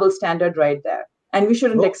the double standard right there. And we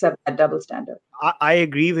shouldn't accept that double standard. I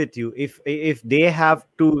agree with you. If they have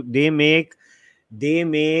to, they make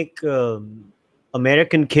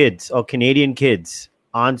American kids or Canadian kids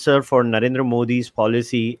answer for Narendra Modi's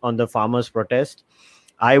policy on the farmers' protest.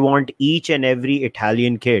 I want each and every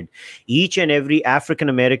Italian kid, each and every African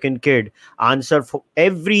American kid answer for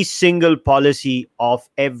every single policy of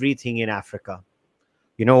everything in Africa.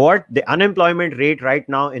 You know what? The unemployment rate right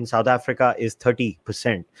now in South Africa is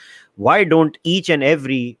 30%. Why don't each and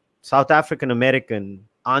every South African American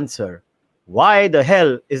answer, why the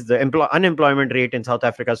hell is the unemployment rate in South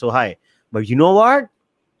Africa so high? But you know what?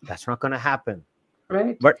 That's not going to happen.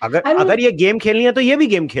 Right. But अगर ये game खेलनी है तो ये भी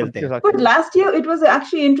game खेलते हैं. But last year it was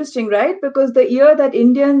actually interesting, right? Because the year that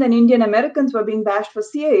Indians and Indian Americans were being bashed for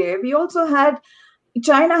CAA, we also had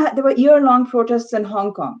there were year-long protests in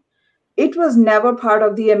Hong Kong. It was never part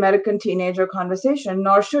of the American teenager conversation,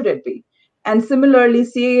 nor should it be. And similarly,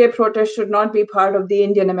 CAA protests should not be part of the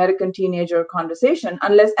Indian American teenager conversation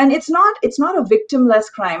unless, and it's not a victimless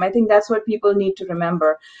crime. I think that's what people need to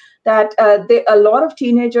remember. That a lot of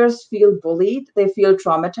teenagers feel bullied, they feel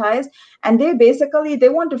traumatized, and they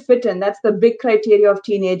want to fit in. That's the big criteria of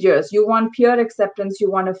teenagers. You want peer acceptance,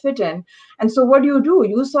 you want to fit in. And so what do?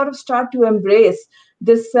 You sort of start to embrace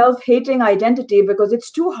this self-hating identity because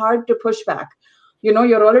it's too hard to push back. You know,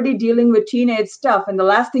 you're already dealing with teenage stuff, and the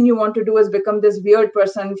last thing you want to do is become this weird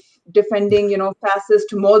person defending,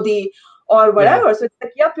 fascist Modi or whatever. Yeah. So it's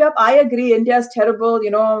like, yep, I agree, India's terrible,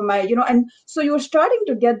 and so you're starting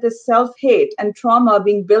to get this self-hate and trauma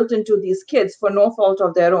being built into these kids for no fault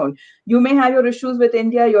of their own. You may have your issues with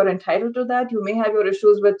India, you're entitled to that. You may have your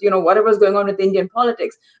issues with, whatever's going on with Indian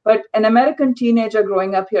politics, but an American teenager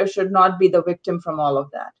growing up here should not be the victim from all of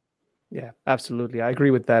that. Yeah, absolutely. I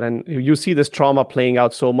agree with that. And you see this trauma playing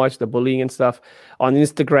out so much, the bullying and stuff on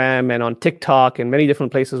Instagram and on TikTok and many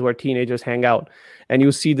different places where teenagers hang out. And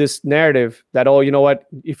you see this narrative that, oh, you know what,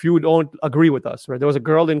 if you don't agree with us, right? There was a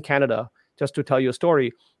girl in Canada, just to tell you a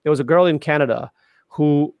story, there was a girl in Canada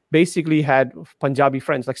who basically had Punjabi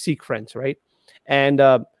friends, like Sikh friends, right? And,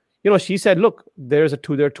 she said, look, there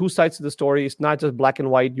are two sides to the story. It's not just black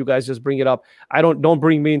and white. You guys just bring it up. Don't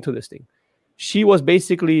bring me into this thing. She was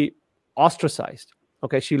basically ostracized.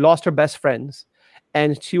 Okay, she lost her best friends,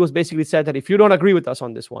 and she was basically said that if you don't agree with us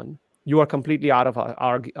on this one, you are completely out of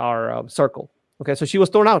our circle. Okay, so she was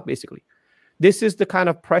thrown out basically. This is the kind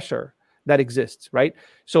of pressure that exists, right?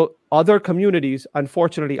 So other communities,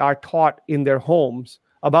 unfortunately, are taught in their homes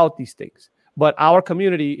about these things, but our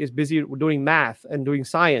community is busy doing math and doing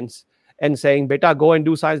science and saying, "Beta, go and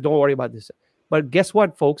do science. Don't worry about this." But guess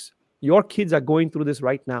what, folks? Your kids are going through this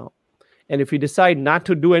right now. And if you decide not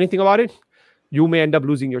to do anything about it, you may end up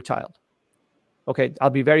losing your child. Okay, I'll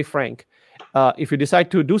be very frank. If you decide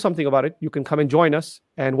to do something about it, you can come and join us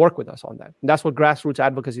and work with us on that. And that's what grassroots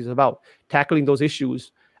advocacy is about, tackling those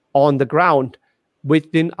issues on the ground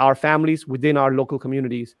within our families, within our local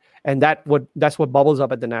communities. And that's what bubbles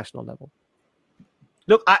up at the national level.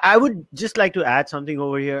 Look, I would just like to add something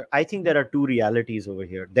over here. I think there are two realities over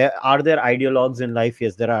here. Are there ideologues in life?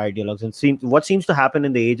 Yes, there are ideologues. And what seems to happen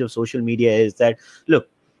in the age of social media is that, look,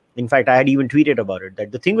 in fact, I had even tweeted about it,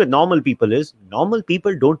 that the thing with normal people is normal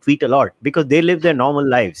people don't tweet a lot because they live their normal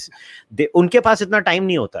lives. Unke paas itna time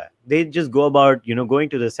nahi hota hai. They just go about, going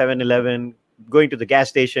to the 7-Eleven, going to the gas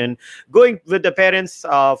station, going with the parents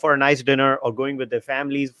for a nice dinner, or going with their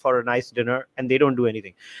families for a nice dinner, and they don't do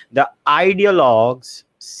anything. The ideologues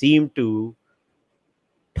seem to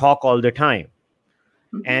talk all the time,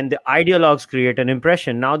 and the ideologues create an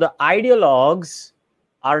impression. Now, the ideologues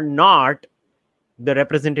are not the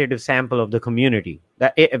representative sample of the community.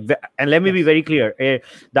 And let me be very clear,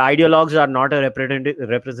 the ideologues are not a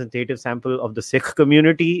representative sample of the Sikh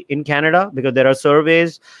community in Canada, because there are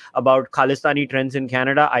surveys about Khalistani trends in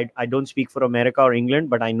Canada. I don't speak for America or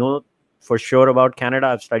England, but I know for sure about Canada.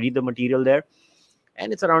 I've studied the material there,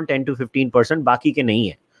 and it's around 10 to 15%. Baki ke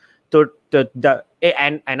nahi hai. So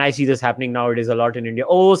and I see this happening nowadays a lot in India.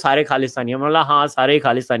 Oh, sare Khalistani. मतलब हाँ, सारे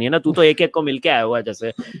खालिस्तानी है ना. तू तो एक को मिलके आया हुआ है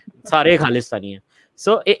जैसे सारे खालिस्तानी है.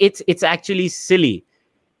 So it's actually silly.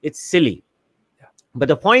 It's silly. Yeah. But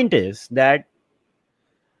the point is that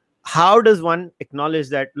how does one acknowledge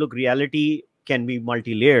that, look, reality can be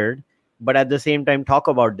multi-layered, but at the same time talk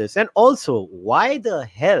about this? And also, why the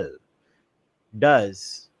hell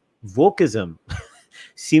does wokeism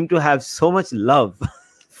seem to have so much love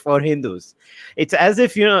for Hindus? It's as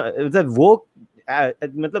if, the woke,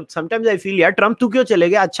 sometimes I feel, यार Trump तू क्यों चले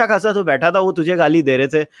गया? अच्छा खासा तो बैठा था, वो तुझे गाली दे रहे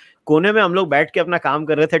थे, कोने में हम लोग बैठ के अपना काम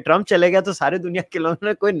कर रहे थे. ट्रम्प चले गया तो सारे दुनिया के लोगों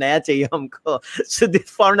ने कोई नया चाहिए हमको. So they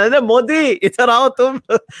found, मोदी इधर आओ तुम.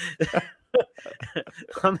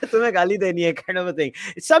 हमें तुम्हें गाली देनी है kind of a thing.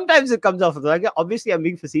 Sometimes it comes off like, obviously I'm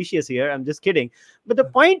being facetious here, I'm just kidding, but the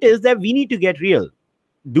point is that we need to get real.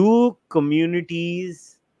 Do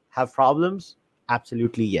communities have problems?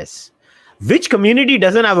 Absolutely yes. Which community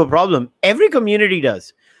doesn't have a problem? Every community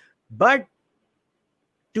does. But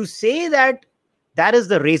to say that that is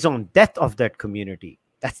the raison d'etre of that community,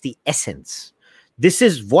 that's the essence. This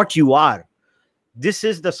is what you are. This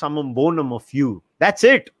is the summum bonum of you. That's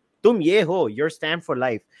it. Tum ye ho, your stand for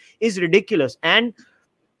life, is ridiculous. And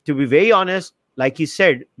to be very honest, like you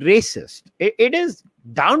said, racist. It is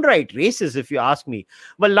downright racist, if you ask me.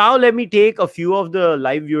 But now let me take a few of the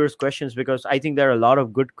live viewers' questions, because I think there are a lot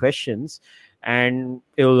of good questions and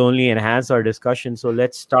it will only enhance our discussion. So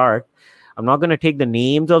let's start. I'm not going to take the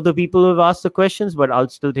names of the people who have asked the questions, but I'll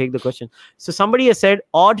still take the question. So somebody has said,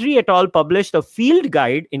 Audrey et al. Published a field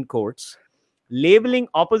guide in quotes labeling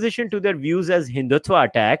opposition to their views as Hindutva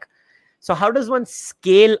attack. So how does one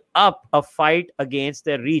scale up a fight against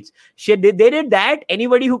their reach? They did that.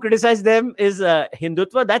 Anybody who criticized them is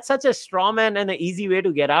Hindutva. That's such a straw man and an easy way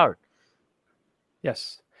to get out.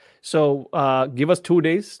 Yes. So give us 2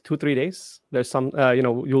 days, 2-3 days. There's some,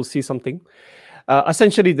 you'll see something.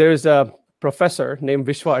 Essentially, there's a professor named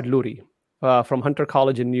Vishwa Adluri from Hunter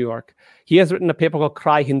College in New York. He has written a paper called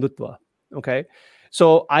Cry Hindutva. Okay.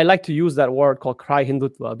 So I like to use that word called Cry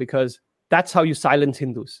Hindutva because that's how you silence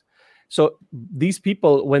Hindus. So these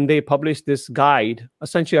people, when they publish this guide,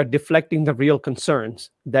 essentially are deflecting the real concerns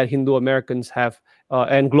that Hindu Americans have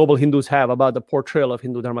and global Hindus have about the portrayal of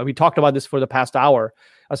Hindu Dharma. We talked about this for the past hour,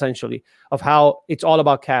 essentially, of how it's all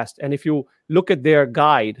about caste. And if you look at their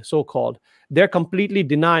guide, so-called, they're completely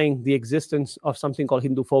denying the existence of something called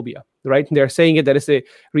Hindu phobia, right? They're saying that it's a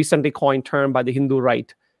recently coined term by the Hindu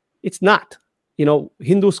right. It's not.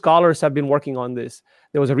 Hindu scholars have been working on this.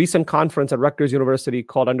 There was a recent conference at Rutgers University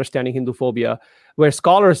called Understanding Hindu Phobia, where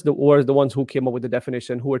scholars were the ones who came up with the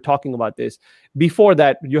definition, who were talking about this. Before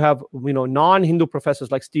that, you have non-Hindu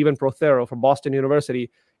professors like Stephen Prothero from Boston University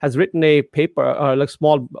has written a paper, like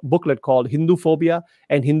small booklet called Hindu Phobia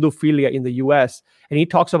and Hinduphilia in the US. And he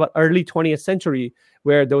talks about early 20th century,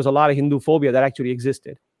 where there was a lot of Hindu phobia that actually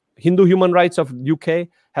existed. Hindu Human Rights of UK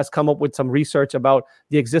has come up with some research about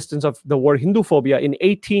the existence of the word Hindu phobia in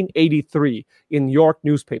 1883 in York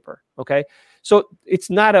newspaper. Okay. So it's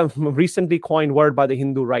not a recently coined word by the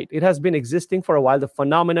Hindu right. It has been existing for a while. The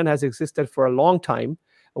phenomenon has existed for a long time,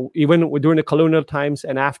 even during the colonial times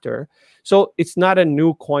and after. So it's not a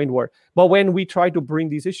new coined word. But when we try to bring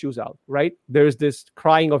these issues out, right, there's this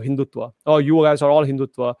crying of Hindutva. Oh, you guys are all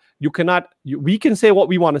Hindutva. We can say what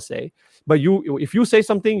we want to say, but if you say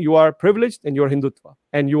something, you are privileged and you're Hindutva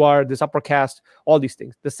and you are this upper caste, all these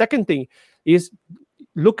things. The second thing is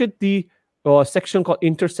look at the section called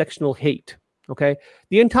intersectional hate. Okay.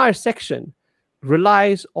 The entire section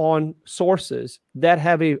relies on sources that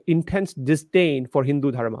have an intense disdain for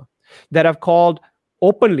Hindu Dharma, that have called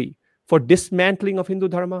openly for dismantling of Hindu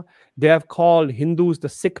Dharma. They have called Hindus the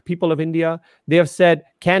sick people of India. They have said,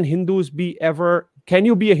 can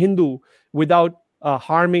you be a Hindu without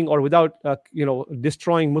harming or without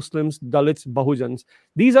destroying Muslims, Dalits, Bahujans?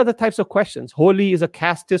 These are the types of questions. Holi is a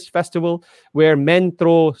casteist festival where men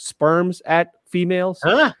throw sperms at females.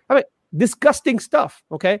 I mean, disgusting stuff.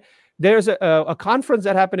 Okay. There's a conference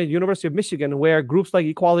that happened at University of Michigan where groups like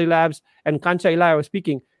Equality Labs and Kancha Ilaiah were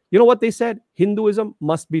speaking. You know what they said? Hinduism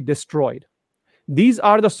must be destroyed. These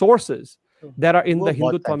are the sources that are in the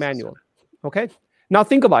Hindutva manual. Okay. Now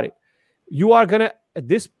think about it.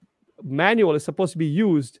 This manual is supposed to be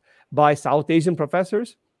used by South Asian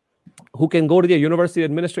professors who can go to their university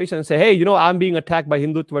administration and say, hey, I'm being attacked by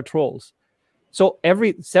Hindutva trolls. So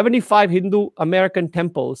every 75 Hindu American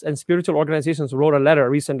temples and spiritual organizations wrote a letter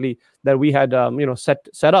recently that we had,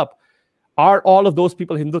 set up. Are all of those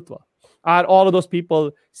people Hindutva? Are all of those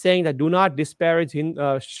people saying that do not disparage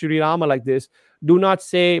Sri Rama like this? Do not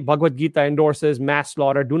say Bhagavad Gita endorses mass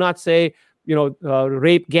slaughter. Do not say,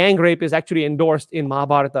 gang rape is actually endorsed in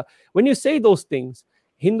Mahabharata. When you say those things,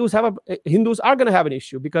 Hindus are going to have an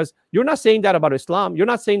issue, because you're not saying that about Islam. You're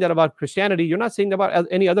not saying that about Christianity. You're not saying that about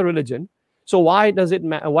any other religion. So why does it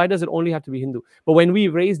only have to be Hindu? But when we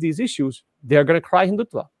raise these issues, they're going to cry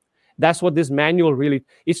Hindutva. That's what this manual really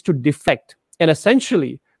is, to deflect and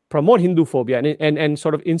essentially promote Hindu phobia and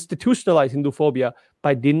sort of institutionalize Hindu phobia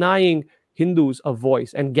by denying Hindus a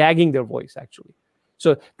voice and gagging their voice, actually.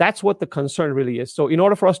 So that's what the concern really is. So in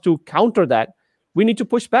order for us to counter that, we need to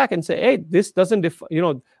push back and say, hey, this doesn't,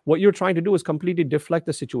 what you're trying to do is completely deflect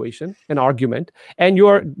the situation, an argument, and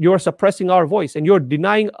you're suppressing our voice, and you're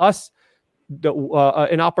denying us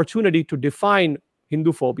an opportunity to define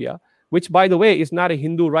Hindu phobia which, by the way, is not a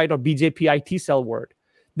Hindu right or BJP IT cell word.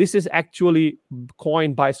 This is actually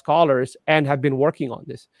coined by scholars and have been working on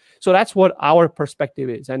this. So that's what our perspective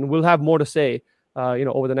is, and we'll have more to say,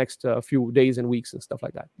 over the next few days and weeks and stuff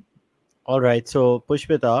like that. All right. So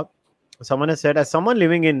Pushpita, someone has said, as someone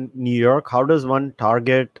living in New York, how does one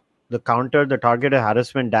target the targeted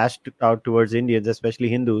harassment dashed out towards Indians, especially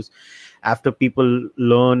Hindus, after people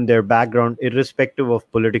learn their background, irrespective of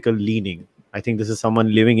political leaning? I think this is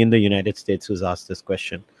someone living in the United States who's asked this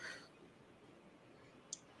question.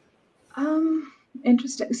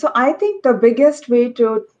 Interesting. So I think the biggest way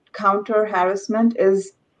to counter harassment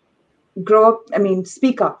is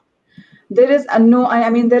speak up. There is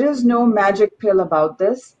no magic pill about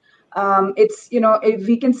this. If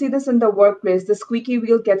we can see this in the workplace, the squeaky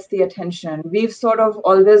wheel gets the attention. We've sort of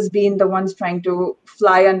always been the ones trying to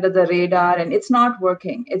fly under the radar, and it's not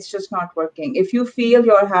working. It's just not working. If you feel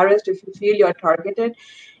you're harassed, if you feel you're targeted,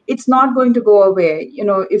 it's not going to go away.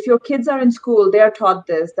 If your kids are in school, they are taught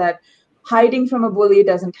this, that hiding from a bully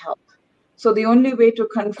doesn't help. So the only way to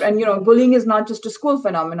confront, bullying is not just a school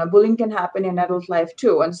phenomenon. Bullying can happen in adult life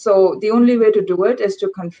too. And so the only way to do it is to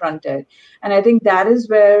confront it. And I think that is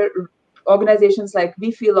where organizations like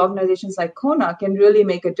Kona can really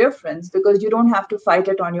make a difference, because you don't have to fight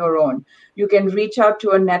it on your own. You can reach out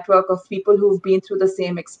to a network of people who've been through the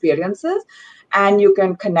same experiences, and you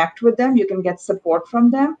can connect with them, you can get support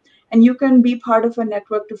from them, and you can be part of a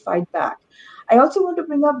network to fight back. I also want to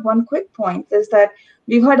bring up one quick point, is that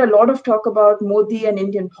we've heard a lot of talk about Modi and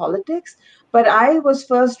Indian politics, but I was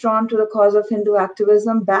first drawn to the cause of Hindu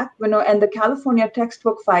activism back when, and the California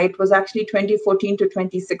textbook fight was actually 2014 to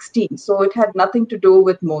 2016. So it had nothing to do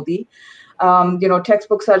with Modi.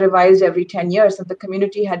 Textbooks are revised every 10 years, and the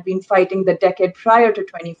community had been fighting the decade prior to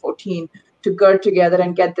 2014 to gird together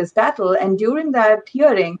and get this battle. And during that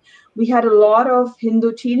hearing, we had a lot of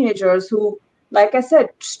Hindu teenagers who, like I said,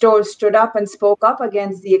 stood up and spoke up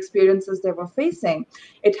against the experiences they were facing.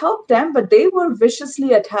 It helped them, but they were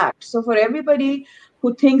viciously attacked. So for everybody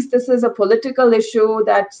who thinks this is a political issue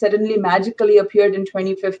that suddenly magically appeared in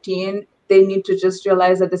 2015, they need to just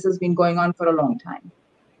realize that this has been going on for a long time.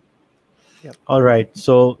 Yep. All right.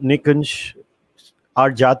 So, Nikunj,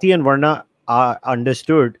 are Jati and Varna are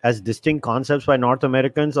understood as distinct concepts by North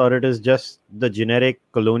Americans, or it is just the generic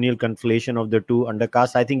colonial conflation of the two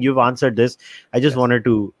undercasts? I think you've answered this. I just wanted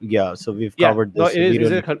to, so we've covered this.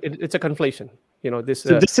 No, it's a conflation. This.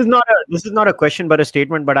 So this is not a question, but a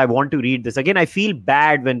statement. But I want to read this again. I feel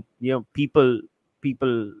bad when people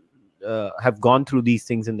have gone through these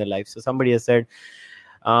things in their life. So somebody has said,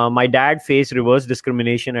 my dad faced reverse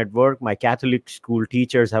discrimination at work. My Catholic school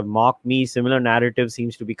teachers have mocked me. Similar narrative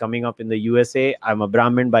seems to be coming up in the USA. I'm a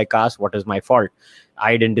Brahmin by caste. What is my fault?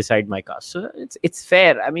 I didn't decide my caste. So it's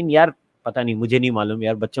fair. I mean, यार पता नहीं, मुझे नहीं मालूम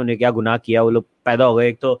यार बच्चों ने क्या गुनाह किया, वो लोग पैदा हो गए.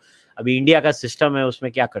 एक तो अभी इंडिया का सिस्टम है,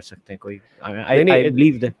 उसमें क्या कर सकते हैं कोई? I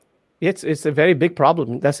believe that. It's a very big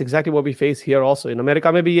problem. That's exactly what we face here also. In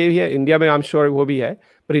America, maybe here, India, I'm sure it will be here.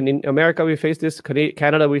 But in America, we face this.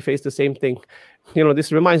 Canada, we face the same thing.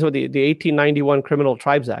 This reminds me of the 1891 Criminal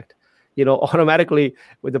Tribes Act. Automatically,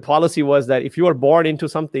 with the policy was that if you are born into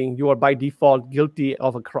something, you are by default guilty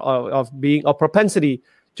of being a propensity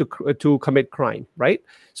to commit crime, right?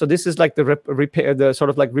 So this is like the sort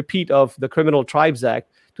of like repeat of the Criminal Tribes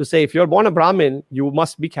Act, to say if you're born a Brahmin, you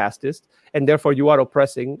must be casteist, and therefore you are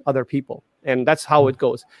oppressing other people. And that's how it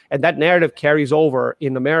goes. And that narrative carries over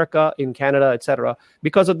in America, in Canada, etc.,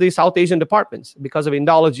 because of the South Asian departments, because of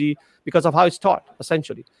Indology, because of how it's taught,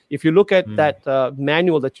 essentially. If you look at that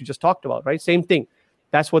manual that you just talked about, right, same thing.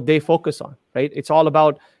 That's what they focus on, right? It's all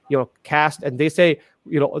about, caste. And they say,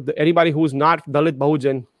 anybody who's not Dalit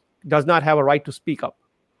Bahujan does not have a right to speak up.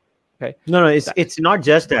 Okay. No, it's not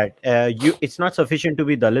just that. It's not sufficient to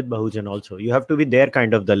be Dalit Bahujan. Also, you have to be their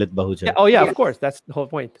kind of Dalit Bahujan. Yeah, of course, that's the whole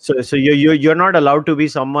point. So you're not allowed to be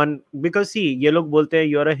someone, because see, ये लोग बोलते हैं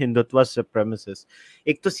you're a Hindutva supremacist.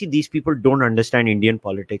 एक तो see, these people don't understand Indian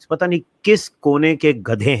politics. पता नहीं किस कोने के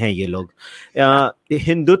गधे हैं ये लोग.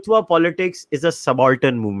 Hindutva politics is a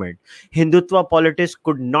subaltern movement. Hindutva politics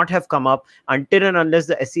could not have come up until and unless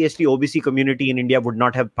the SC, ST, OBC community in India would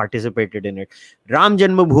not have participated in it. Ram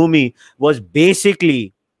Janmabhoomi was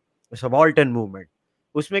basically a subaltern movement.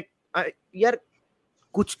 उसमें यार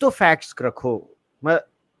कुछ तो facts रखो.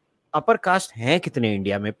 Upper caste हैं कितने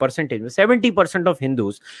India में percentage में? 70% of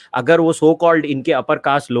Hindus. अगर वो सो कॉल्ड इनके upper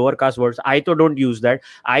caste lower caste words, आई तो डोंट यूज दैट.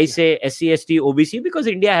 आई से SC, ST, OBC because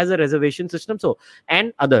India has a reservation system, so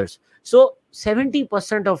and others. So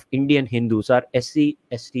 70% of Indian Hindus are SC,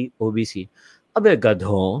 ST, OBC. अबे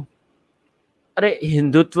गधों, अरे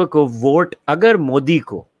हिंदुत्व को vote, अगर मोदी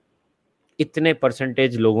को इतने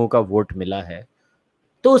परसेंटेज लोगों का वोट मिला है,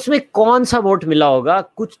 तो उसमें कौन सा वोट मिला होगा,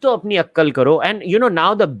 कुछ तो अपनी अक्कल करो. And you know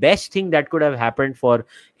now the best thing that could have happened for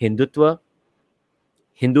Hindutva,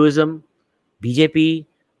 Hinduism, BJP,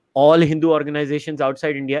 all Hindu organisations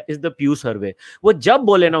outside India is the प्यू सर्वे. वो जब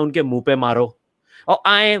बोले ना उनके मुंह पे मारो और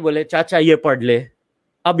आए बोले चाचा ये पढ़ ले,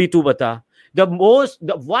 अभी तू बता. The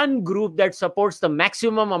one group that supports the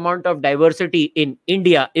maximum amount of diversity in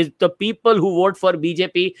India is the people who vote for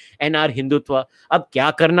BJP and are Hindutva. अब क्या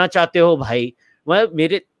करना चाहते हो भाई? Well,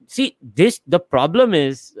 the problem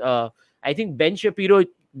is, I think Ben Shapiro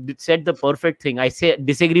said the perfect thing. I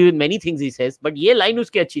disagree with many things he says, but ये line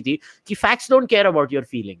उसकी अच्छी थी कि facts don't care about your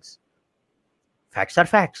feelings. Facts are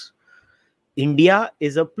facts. India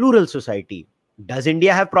is a plural society. Does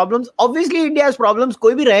India have problems? Obviously India has problems.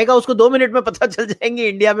 कोई भी रहेगा उसको 2 minute में पता चल जाएंगे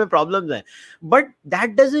इंडिया में प्रॉब्लम्स हैं. But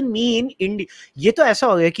that doesn't mean ये तो ऐसा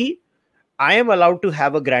हो गया कि I am allowed to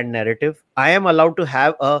have a grand narrative. I am allowed to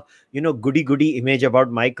have a goody image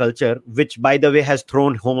about my culture, which by the way has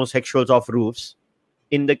thrown homosexuals off roofs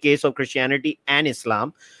in the case of Christianity and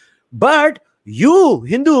Islam. But you,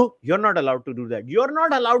 Hindu, you're not allowed to do that. You're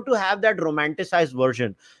not allowed to have that romanticized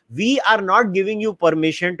version. We are not giving you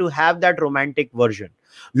permission to have that romantic version.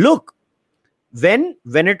 Look, when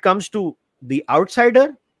it comes to the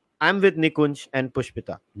outsider, I'm with Nikunj and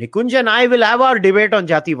Pushpita. Nikunj and I will have our debate on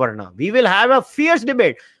Jati Varna. We will have a fierce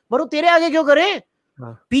debate. मरो तेरे आगे क्यों करें?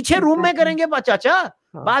 पीछे room में करेंगे चाचा,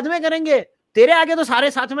 बाद में करेंगे. तेरे आगे तो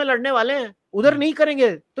सारे साथ में लड़ने वाले हैं, उधर नहीं करेंगे.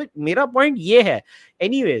 तो मेरा पॉइंट ये है.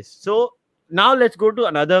 Anyways, so now let's go to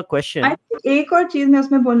another question. I think एक और चीज मैं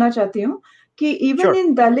उसमें बोलना चाहती हूँ कि even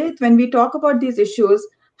in Dalit, when we talk about these issues,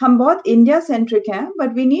 हम बहुत India centric हैं,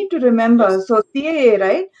 but we need to remember, so CAA,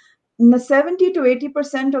 right? 70 to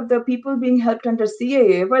 80% of the people being helped under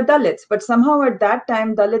CAA were Dalits, but somehow at that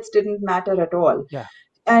time Dalits didn't matter at all. Yeah.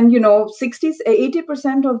 And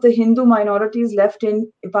 80% of the Hindu minorities left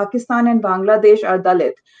in Pakistan and Bangladesh are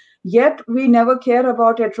Dalit. Yet we never care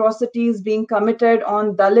about atrocities being committed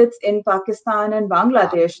on Dalits in Pakistan and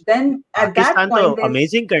Bangladesh. Then at Pakistan that point, तो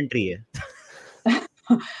amazing country है.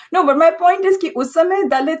 No, but my point is कि उस समय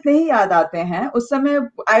दलित नहीं याद आते हैं. उस समय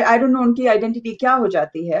I don't know उनकी identity क्या हो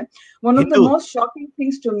जाती है. One of the most shocking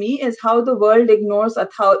things to me is how the world ignores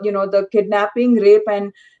the kidnapping, rape,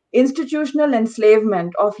 and institutional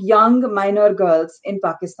enslavement of young minor girls in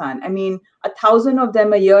Pakistan. I mean, 1,000 of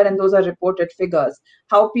them a year, and those are reported figures.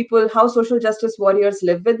 How social justice warriors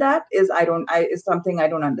live with that is something I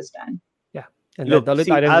don't understand. And the Dalit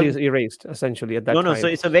identity is erased essentially at that time. No. So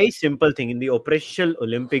it's a very simple thing. In the operational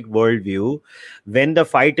Olympic worldview, when the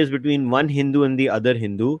fight is between one Hindu and the other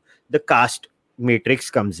Hindu, the caste matrix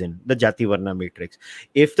comes in, the Jati Varna matrix.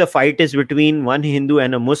 If the fight is between one Hindu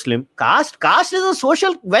and a Muslim, caste is a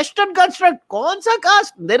social Western construct. Kaun sa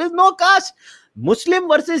caste? There is no caste. Muslim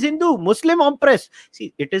versus Hindu, Muslim oppressed.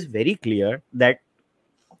 See, it is very clear that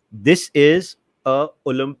this is a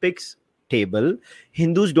Olympics table.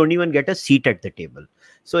 Hindus don't even get a seat at the table.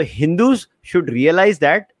 So Hindus should realize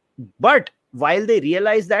that, but while they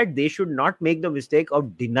realize that, they should not make the mistake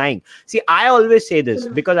of denying. See, I always say this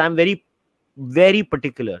because I'm very, very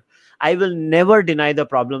particular. I will never deny the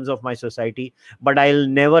problems of my society, but I'll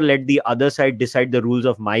never let the other side decide the rules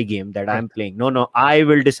of my game that I'm playing. No, I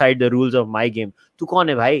will decide the rules of my game. Tu kaun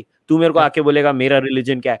hai bhai? तू मेरे को आके बोलेगा मेरा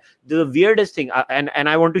religion क्या है. The weirdest thing, and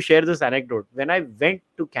I want to share this anecdote. When I went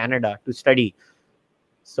to Canada to study,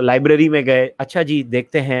 so library में गए, अच्छा जी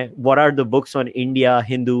देखते हैं what are the books on India,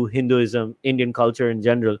 Hinduism, Indian culture in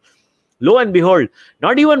general. Lo and behold,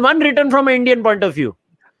 not even one written from an Indian point of view.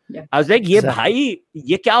 Yeah. I was like, ये भाई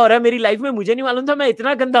ये क्या हो रहा है मेरी लाइफ में, मुझे नहीं मालूम था मैं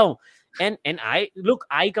इतना गंदा हूँ. And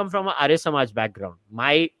I come from an Arya Samaj background.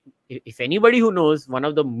 If anybody who knows, one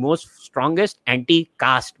of the most strongest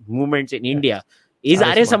anti-caste movements in India is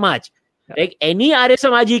Arya Samaj. Yeah. Like any Arya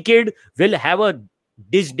Samaji kid will have a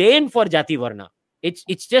disdain for Jati Varna.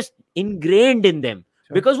 It's just ingrained in them.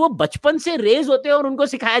 Sure. Because वो बचपन से raise होते हैं और उनको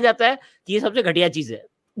सिखाया जाता है कि ये सबसे घटिया चीज है.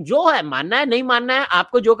 जो है मानना है नहीं मानना है,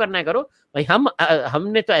 आपको जो करना है करो. भाई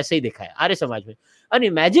हमने तो ऐसे ही देखा है आर्य समाज में. और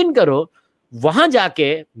इमेजिन करो वहां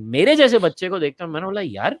जाके मेरे जैसे बच्चे को देखता हूं, मैंने बोला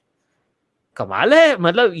यार कमाल है,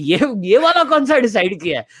 मतलब ये वाला कौन सा डिसाइड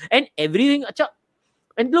किया है. एंड एवरीथिंग अच्छा.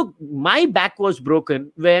 And look, my back was broken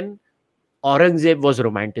when Aurangzeb was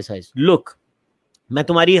romanticised. Look, मैं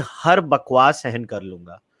तुम्हारी हर बकवास सहन कर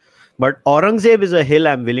लूंगा, but Aurangzeb is a hill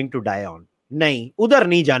I am willing to die on. नहीं, उधर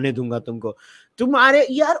नहीं जाने दूंगा तुमको. तुम्हारे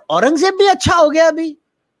यार औरंगजेब भी अच्छा हो गया अभी,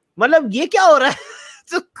 मतलब ये क्या हो रहा है.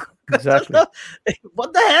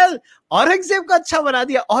 What the hell? औरंगजेब को अच्छा बना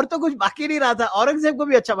दिया और तो कुछ बाकी नहीं रहा था, औरंगजेब को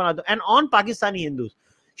भी अच्छा बना दो. And on Pakistani Hindus,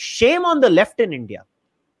 shame on the left in India.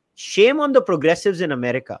 shame on the progressives in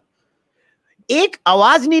America. एक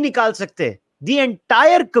आवाज नहीं निकाल सकते. The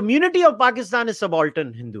entire community of Pakistan is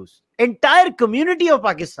subaltern Hindus. Entire community of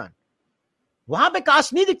Pakistan. वहां पे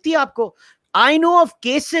कास्ट नहीं दिखती आपको. I know of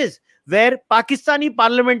cases where Pakistani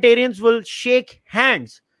parliamentarians will shake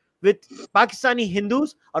hands with Pakistani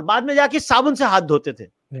Hindus और बाद में जाके साबुन से हाथ धोते थे.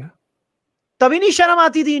 तभी नहीं शर्म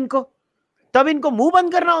आती थी इनको. तब इनको मुंह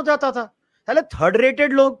बंद करना हो जाता था. पहले थर्ड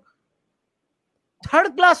रेटेड लोग,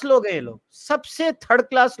 थर्ड क्लास लोग हैं ये लोग. सबसे थर्ड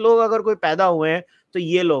क्लास लोग अगर कोई पैदा हुए हैं तो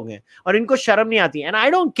ये लोग हैं और इनको शर्म नहीं आती. And I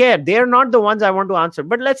don't care. They are not the ones I want to answer.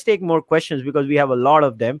 But let's take more questions because we have a lot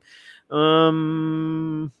of them.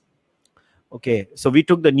 Okay, so we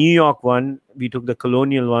took the New York one, we took the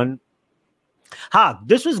colonial one.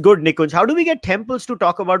 This was good, Nikunj. How do we get temples to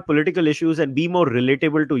talk about political issues and be more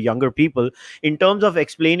relatable to younger people in terms of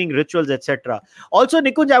explaining rituals, etc.? Also,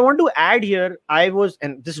 Nikunj, I want to add here,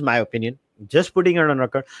 and this is my opinion, just putting it on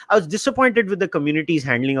record, I was disappointed with the community's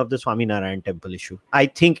handling of the Swaminarayan temple issue. I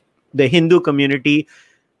think the Hindu community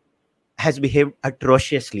has behaved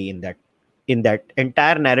atrociously in that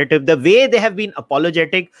entire narrative. The way they have been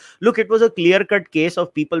apologetic. Look, it was a clear-cut case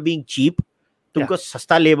of people being cheap. तुमको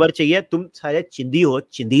सस्ता labour चाहिए, तुम सारे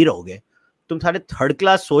चिंदी रहोगे, तुम सारे third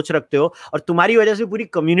class सोच रखते हो और तुम्हारी वजह से पूरी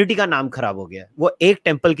कम्युनिटी का नाम खराब हो गया वो एक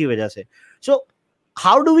टेंपल की वजह से. So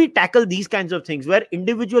how do we tackle these kinds of things where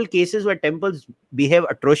individual cases where temples behave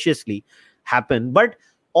atrociously happen, but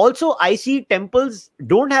also I see temples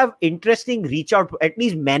don't have interesting reach out. At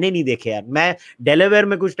least मैंने नहीं देखे यार. मैं डेलावेयर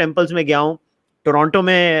में कुछ टेंपल्स में गया हूँ, टोरंटो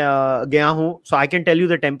में गया हूँ, so I can tell you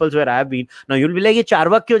the temples where I have been. Now you'll be like, ये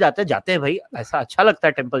चारवाक क्यों जाते हैं भाई, ऐसा अच्छा लगता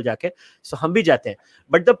है टेंपल जाके, so हम भी जाते हैं.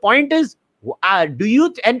 But the point is,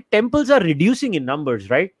 and temples are reducing in numbers,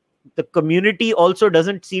 right? The community also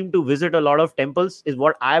doesn't seem to visit a lot of temples, is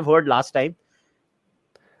what I've heard last time.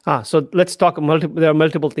 So let's talk. There are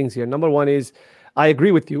multiple things here. Number one is, I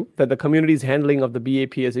agree with you that the community's handling of the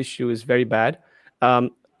BAPS issue is very bad.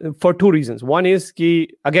 For two reasons. One is,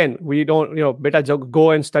 again, we don't, beta go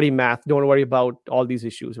and study math. Don't worry about all these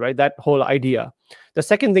issues, right? That whole idea. The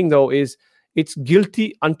second thing, though, is it's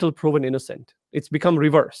guilty until proven innocent. It's become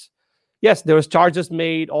reverse. Yes, there was charges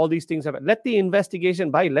made. All these things happen. Let the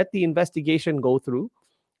investigation go through.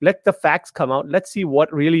 Let the facts come out. Let's see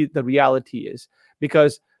what really the reality is.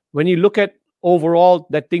 Because when you look at overall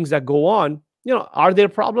that things that go on, are there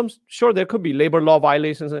problems? Sure, there could be labor law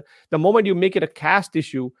violations. The moment you make it a caste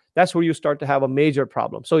issue, that's where you start to have a major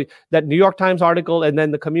problem. So that New York Times article and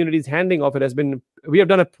then the community's handling of it we have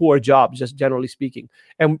done a poor job, just generally speaking.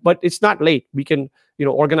 But it's not late. We can,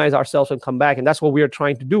 organize ourselves and come back. And that's what we are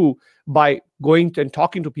trying to do by going and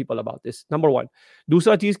talking to people about this. Number one.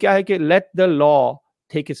 दूसरा चीज क्या है कि let the law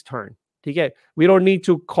take its turn. Okay? We don't need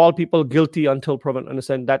to call people guilty until proven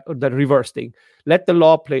innocent. That the reverse thing. Let the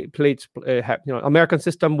law play. American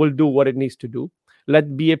system will do what it needs to do.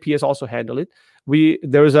 Let BAPS also handle it.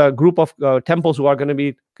 There is a group of temples who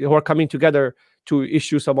are coming together to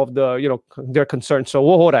issue some of the their concerns.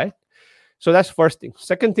 So that's first thing.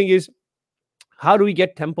 Second thing is, how do we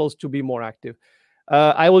get temples to be more active?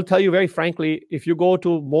 I will tell you very frankly, if you go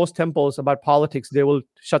to most temples about politics, they will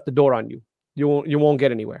shut the door on you. You won't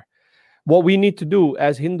get anywhere. What we need to do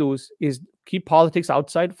as Hindus is keep politics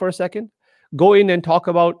outside for a second. Go in and talk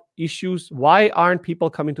about issues. Why aren't people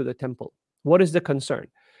coming to the temple? What is the concern?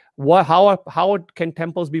 How can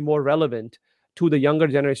temples be more relevant to the younger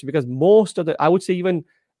generation? Because I would say even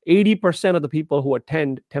 80% of the people who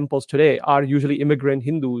attend temples today are usually immigrant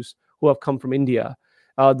Hindus who have come from India.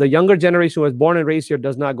 The younger generation who was born and raised here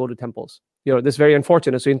does not go to temples. This is very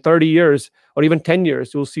unfortunate. So in 30 years or even 10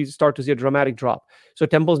 years, you'll start to see a dramatic drop. So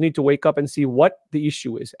temples need to wake up and see what the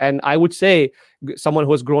issue is. And I would say, someone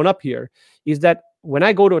who has grown up here, is that when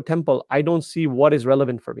I go to a temple, I don't see what is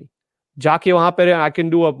relevant for me. Jaake wahan pe I can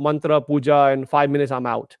do a mantra, puja, and 5 minutes I'm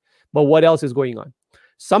out. But what else is going on?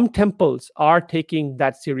 Some temples are taking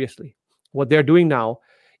that seriously. What they're doing now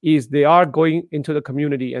is they are going into the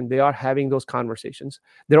community and they are having those conversations.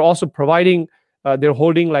 They're also providing, they're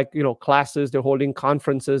holding classes, they're holding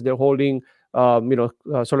conferences, they're holding,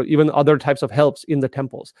 sort of even other types of helps in the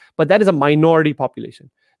temples. But that is a minority population.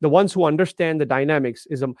 The ones who understand the dynamics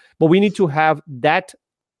but we need to have that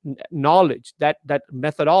knowledge, that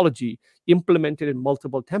methodology implemented in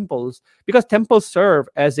multiple temples, because temples serve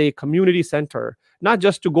as a community center, not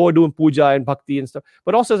just to go doing puja and bhakti and stuff,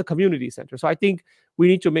 but also as a community center. So I think we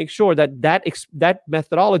need to make sure that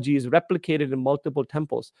methodology is replicated in multiple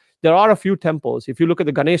temples. There are a few temples. If you look at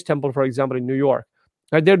the Ganesh temple, for example, in New York,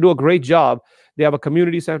 right, they do a great job. They have a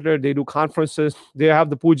community center. They do conferences. They have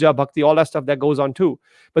the puja, bhakti, all that stuff that goes on too.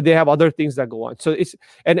 But they have other things that go on. So it's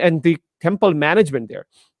and the temple management there.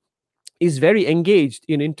 is very engaged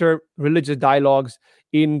in inter-religious dialogues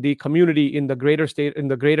in the community, in the greater state, in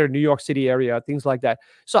the greater New York City area, things like that.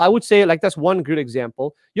 So I would say, like, that's one good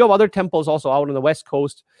example. You have other temples also out on the West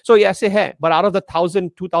Coast. So yes, hey, but out of the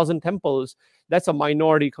 1,000, 2,000 temples, that's a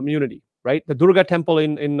minority community, right? The Durga temple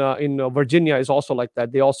in Virginia is also like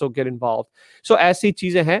that. They also get involved. So ऐसी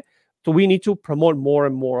चीजें हैं, so we need to promote more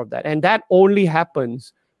and more of that. And that only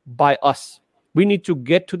happens by us. We need to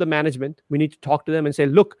get to the management. We need to talk to them and say,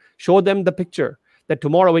 look, show them the picture that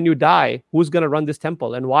tomorrow when you die, who's going to run this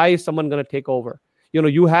temple and why is someone going to take over? You know,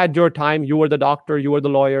 you had your time. You were the doctor. You were the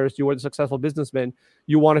lawyers. You were the successful businessman.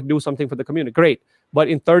 You want to do something for the community. Great. But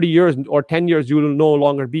in 30 years or 10 years, you will no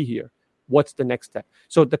longer be here. What's the next step?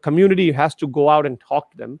 So the community has to go out and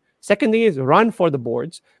talk to them. Second thing is run for the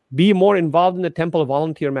boards. Be more involved in the temple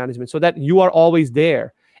volunteer management so that you are always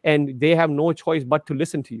there and they have no choice but to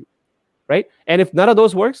listen to you. Right? And if none of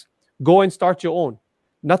those works, go and start your own.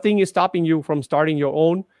 Nothing is stopping you from starting your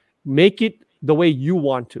own. Make it the way you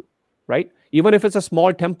want to, right? Even if it's a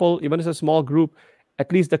small temple, even if it's a small group,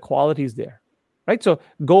 at least the quality is there, right? So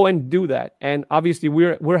go and do that. And obviously,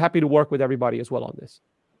 we're happy to work with everybody as well on this.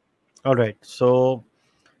 All right. So,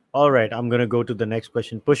 all right, I'm going to go to the next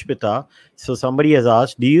question. Pushpita. So somebody has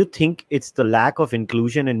asked, do you think it's the lack of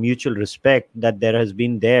inclusion and mutual respect that there has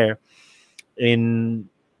been there in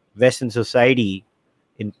Western society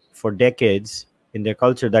for decades in their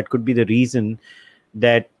culture that could be the reason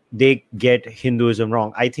that they get Hinduism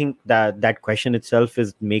wrong? I think that question itself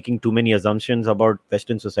is making too many assumptions about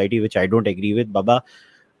Western society, which I don't agree with. Baba,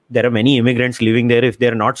 there are many immigrants living there. If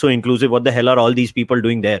they're not so inclusive, what the hell are all these people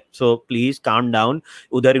doing there? So please calm down.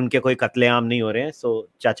 Udhar unke koi katleaam nahi ho rahe hain. So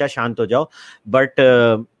chacha shant ho jao. But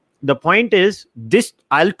the point is this,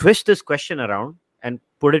 I'll twist this question around and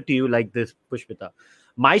put it to you like this, Pushpita.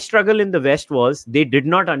 My struggle in the West was they did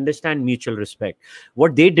not understand mutual respect.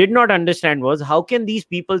 What they did not understand was how can these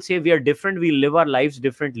people say we are different, we live our lives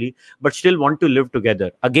differently, but still want to live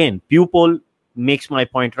together? Again, Pew poll makes my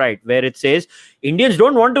point right, where it says Indians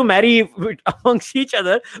don't want to marry amongst each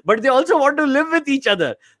other, but they also want to live with each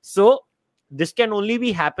other. So this can only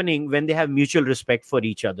be happening when they have mutual respect for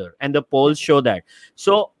each other. And the polls show that.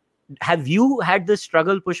 So have you had this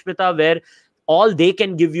struggle, Pushpita, where all they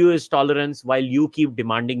can give you is tolerance while you keep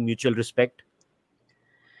demanding mutual respect?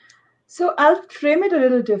 So I'll frame it a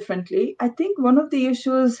little differently. I think one of the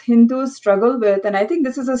issues Hindus struggle with, and I think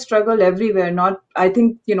this is a struggle everywhere, I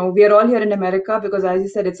think, we are all here in America because, as you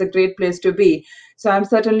said, it's a great place to be. So I'm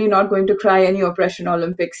certainly not going to cry any oppression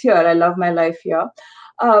Olympics here. I love my life here.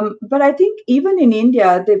 But I think even in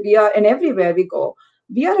India, we are, and everywhere we go,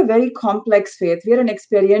 we are a very complex faith. We are an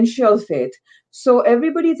experiential faith. So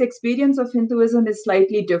everybody's experience of Hinduism is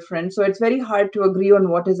slightly different. So it's very hard to agree on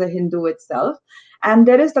what is a Hindu itself. And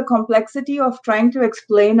there is the complexity of trying to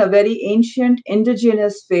explain a very ancient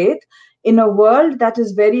indigenous faith in a world that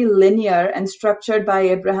is very linear and structured by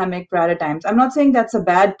Abrahamic paradigms. I'm not saying that's a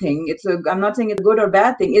bad thing. I'm not saying it's a good or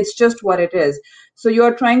bad thing. It's just what it is. So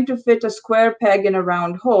you're trying to fit a square peg in a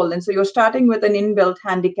round hole. And so you're starting with an inbuilt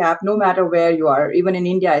handicap, no matter where you are. Even in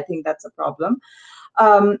India, I think that's a problem.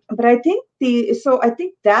 But I think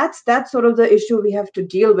that's sort of the issue we have to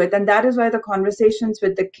deal with. And that is why the conversations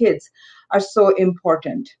with the kids are so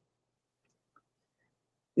important.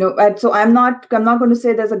 So I'm not going to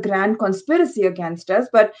say there's a grand conspiracy against us,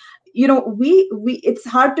 but it's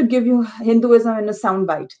hard to give you Hinduism in a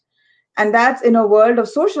soundbite. And that's in a world of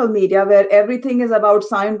social media where everything is about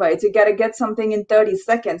sound bites. You got to get something in 30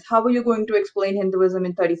 seconds. How are you going to explain Hinduism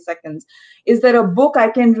in 30 seconds? Is there a book I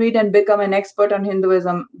can read and become an expert on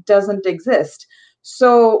Hinduism? Doesn't exist.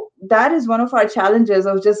 So that is one of our challenges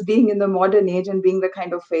of just being in the modern age and being the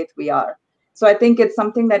kind of faith we are. So I think it's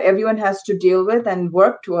something that everyone has to deal with and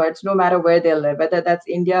work towards, no matter where they live, whether that's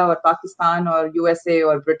India or Pakistan or USA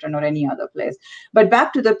or Britain or any other place. But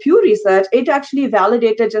back to the Pew Research, it actually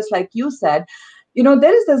validated, just like you said,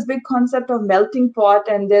 there is this big concept of melting pot,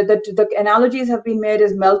 and the analogies have been made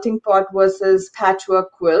as melting pot versus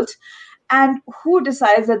patchwork quilt. And who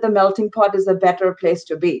decides that the melting pot is a better place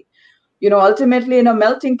to be? Ultimately, in a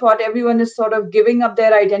melting pot, everyone is sort of giving up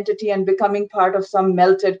their identity and becoming part of some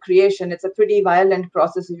melted creation. It's a pretty violent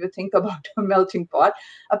process if you think about a melting pot.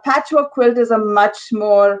 A patchwork quilt is a much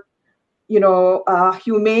more,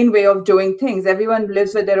 humane way of doing things. Everyone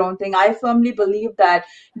lives with their own thing. I firmly believe that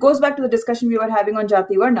goes back to the discussion we were having on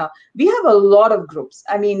Jati Varna. We have a lot of groups.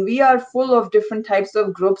 I mean, we are full of different types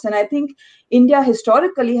of groups. And I think India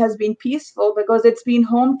historically has been peaceful because it's been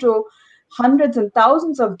home to hundreds and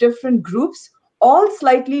thousands of different groups all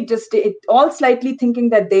slightly thinking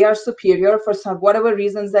that they are superior for some whatever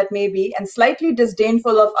reasons that may be, and slightly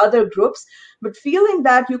disdainful of other groups, but feeling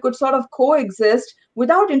that you could sort of coexist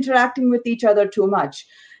without interacting with each other too much.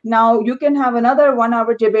 Now, you can have another 1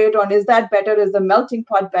 hour debate on is that better, is the melting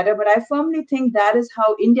pot better? But I firmly think that is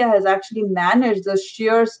how India has actually managed the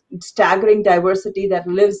sheer staggering diversity that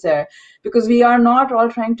lives there, because we are not all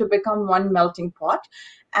trying to become one melting pot.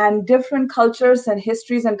 And different cultures and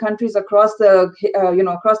histories and countries across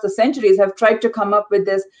the centuries have tried to come up with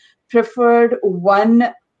this preferred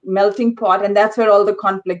one melting pot, and that's where all the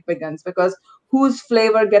conflict begins, because whose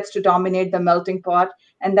flavor gets to dominate the melting pot,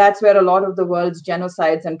 and that's where a lot of the world's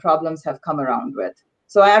genocides and problems have come around with.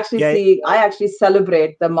 So I actually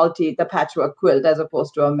celebrate the patchwork quilt as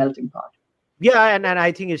opposed to a melting pot. Yeah, and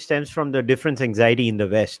I think it stems from the difference anxiety in the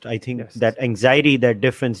West. I think that anxiety that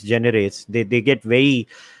difference generates, they get very,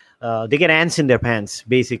 they get ants in their pants,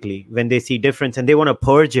 basically, when they see difference, and they want to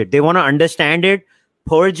purge it. They want to understand it,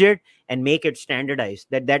 purge it, and make it standardized.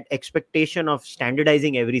 That expectation of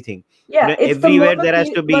standardizing everything. Yeah, everywhere there has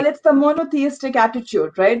to be. Well, it's the monotheistic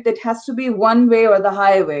attitude, right? That has to be one way or the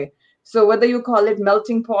highway. So whether you call it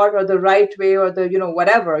melting pot or the right way or the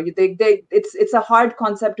whatever, it's a hard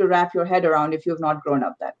concept to wrap your head around if you've not grown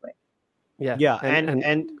up that way. Yeah.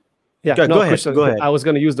 Yeah, go ahead. Christian, go ahead. I was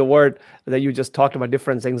going to use the word that you just talked about,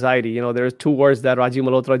 difference anxiety. There's two words that Rajiv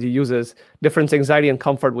Malhotra uses: difference anxiety and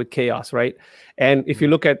comfort with chaos, right? And if you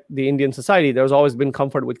look at the Indian society, there's always been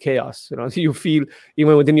comfort with chaos. You feel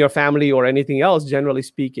even within your family or anything else, generally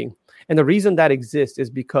speaking. And the reason that exists is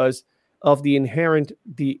because of the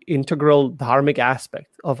integral dharmic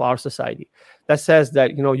aspect of our society that says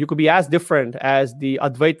that, you could be as different as the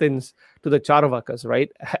Advaitins to the Charvakas,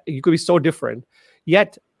 right? You could be so different,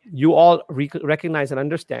 yet you all recognize and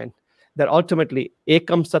understand that ultimately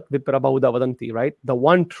ekam sat vipra bahuda vadanti, right? The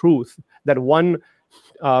one truth, that one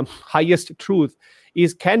highest truth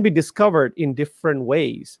can be discovered in different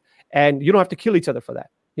ways, and you don't have to kill each other for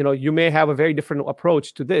that. You may have a very different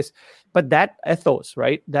approach to this, but that ethos,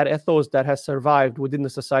 right? That ethos that has survived within the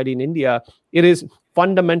society in India, it is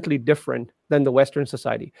fundamentally different than the Western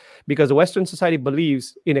society, because the Western society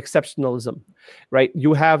believes in exceptionalism, right?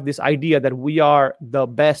 You have this idea that we are the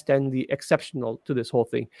best and the exceptional to this whole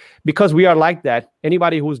thing. Because we are like that,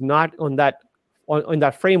 anybody who's not on that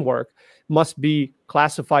framework must be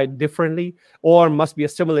classified differently, or must be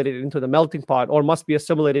assimilated into the melting pot, or must be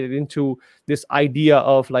assimilated into this idea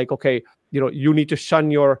of like, okay, you need to shun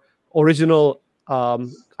your original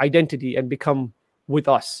identity and become with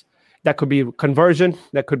us. That could be conversion,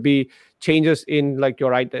 that could be changes in like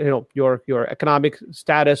your economic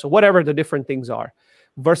status, or whatever the different things are.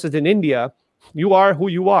 Versus in India, you are who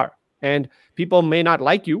you are, and people may not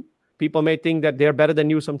like you. People may think that they're better than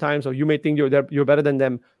you sometimes, or you may think you're better than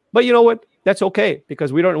them. But you know what? That's okay,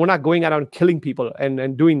 because we're not going out and killing people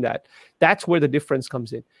and doing that. That's where the difference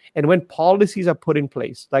comes in. And when policies are put in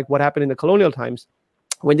place, like what happened in the colonial times,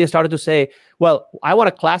 when they started to say, well, I want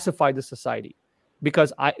to classify this society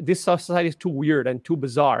because this society is too weird and too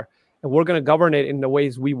bizarre, and we're going to govern it in the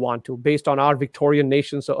ways we want to, based on our Victorian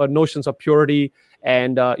notions of purity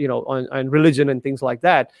and on religion and things like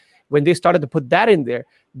that. When they started to put that in there,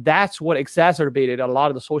 that's what exacerbated a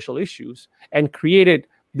lot of the social issues and created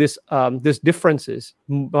this differences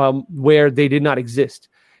where they did not exist,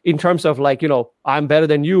 in terms of like, I'm better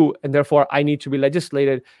than you, and therefore I need to be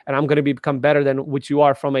legislated, and I'm going to become better than which you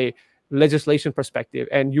are from a legislation perspective,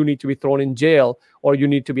 and you need to be thrown in jail, or you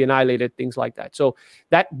need to be annihilated, things like that. So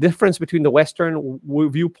that difference between the Western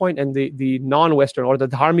viewpoint and the non-Western or the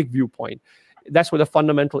dharmic viewpoint, that's where the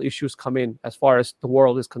fundamental issues come in as far as the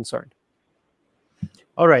world is concerned.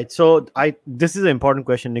 All right. So this is an important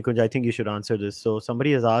question, Nikunj. I think you should answer this. So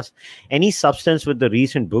somebody has asked, any substance with the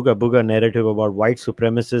recent Booga narrative about white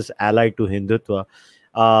supremacists allied to Hindutva?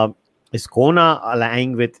 Is Kona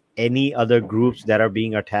allying with any other groups that are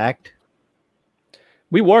being attacked?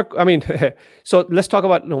 We work, so let's talk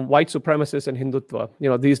about white supremacists and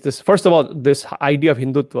Hindutva. First of all, this idea of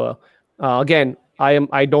Hindutva, again,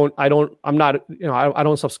 I don't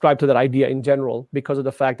subscribe to that idea in general, because of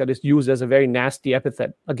the fact that it's used as a very nasty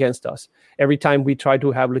epithet against us. Every time we try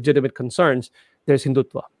to have legitimate concerns, there's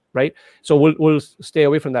Hindutva, right? So we'll stay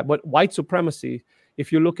away from that. But white supremacy,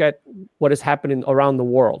 if you look at what is happening around the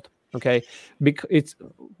world, okay, it's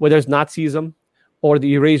whether it's Nazism or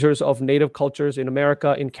the erasures of native cultures in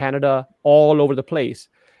America, in Canada, all over the place.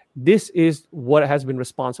 This is what has been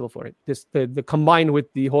responsible for it. The combined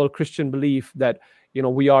with the whole Christian belief that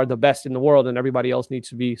we are the best in the world and everybody else needs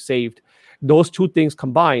to be saved. Those two things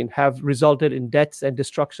combined have resulted in deaths and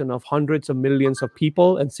destruction of hundreds of millions of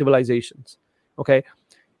people and civilizations. Okay,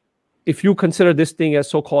 if you consider this thing as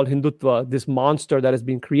so-called Hindutva, this monster that has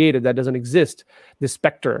been created that doesn't exist, this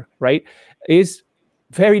specter, right, is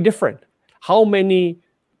very different. How many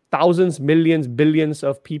thousands, millions, billions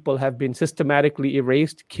of people have been systematically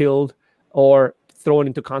erased, killed, or thrown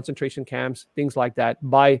into concentration camps, things like that,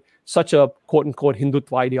 by such a quote-unquote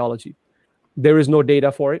Hindutva ideology? There is no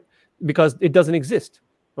data for it because it doesn't exist,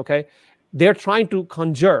 okay? They're trying to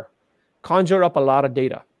conjure up a lot of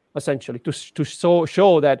data, essentially, to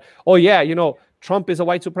show that, oh yeah, Trump is a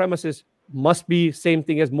white supremacist, must be same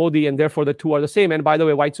thing as Modi, and therefore the two are the same. And by the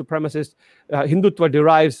way, white supremacist, Hindutva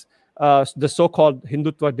derives, the so-called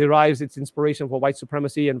Hindutva derives its inspiration for white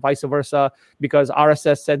supremacy and vice versa, because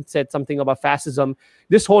RSS said something about fascism.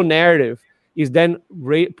 This whole narrative is then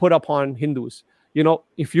put upon Hindus.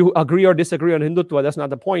 If you agree or disagree on Hindutva, that's not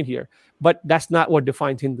the point here. But that's not what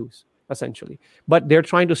defines Hindus, essentially. But they're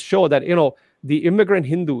trying to show that, the immigrant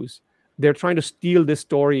Hindus, they're trying to steal this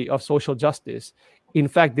story of social justice. In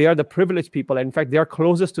fact, they are the privileged people. And in fact, they are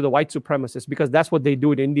closest to the white supremacists because that's what they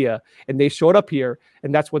do in India. And they showed up here,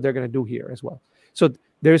 and that's what they're going to do here as well. So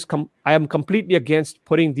I am completely against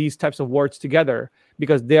putting these types of words together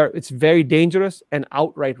because it's very dangerous and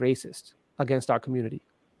outright racist against our community.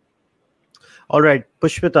 All right,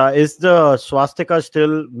 Pushpita, is the swastika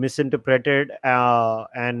still misinterpreted,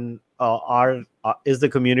 and is the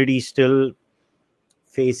community still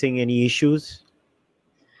facing any issues?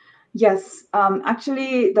 Yes,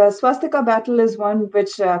 actually, the swastika battle is one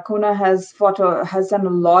which Kona has done a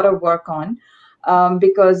lot of work on,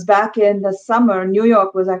 because back in the summer, New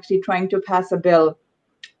York was actually trying to pass a bill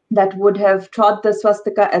that would have taught the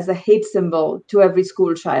swastika as a hate symbol to every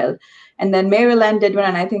school child. And then Maryland did one,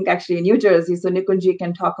 and I think actually New Jersey. So Nikunji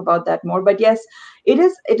can talk about that more. But yes, it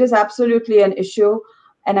is absolutely an issue.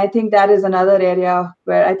 And I think that is another area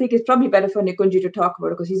where I think it's probably better for Nikunji to talk about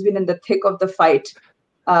it because he's been in the thick of the fight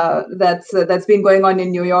that's been going on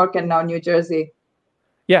in New York and now New Jersey.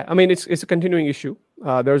 Yeah, I mean, it's a continuing issue.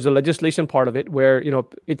 There's a legislation part of it where,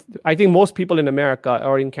 I think most people in America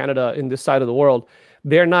or in Canada, in this side of the world,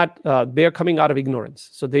 they're coming out of ignorance.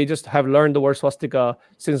 So they just have learned the word swastika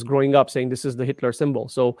since growing up, saying this is the Hitler symbol.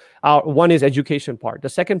 So one is education part. The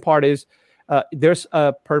second part is there's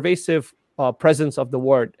a pervasive presence of the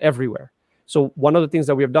word everywhere. So one of the things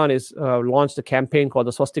that we have done is launched a campaign called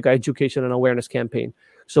the Swastika Education and Awareness Campaign.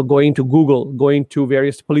 So going to Google, going to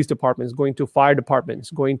various police departments, going to fire departments,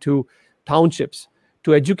 going to townships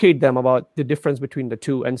to educate them about the difference between the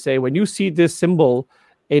two and say, when you see this symbol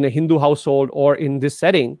in a Hindu household or in this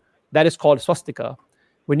setting, that is called swastika.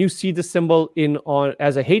 When you see the symbol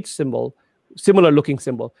as a hate symbol, similar looking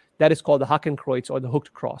symbol, that is called the Hakenkreuz or the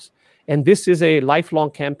hooked cross. And this is a lifelong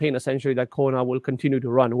campaign, essentially, that Kona will continue to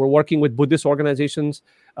run. We're working with Buddhist organizations,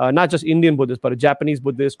 not just Indian Buddhists, but Japanese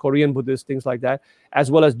Buddhists, Korean Buddhists, things like that, as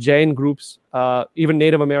well as Jain groups, even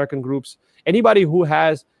Native American groups. Anybody who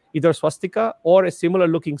has either swastika or a similar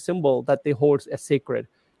looking symbol that they hold as sacred,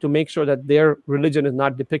 to make sure that their religion is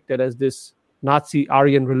not depicted as this Nazi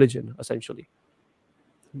Aryan religion, essentially.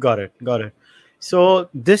 Got it. So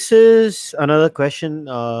this is another question.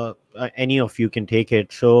 Any of you can take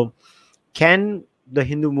it. So can the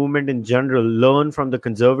Hindu movement in general learn from the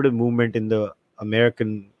conservative movement in the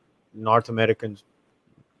North American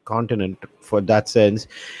continent, for that sense,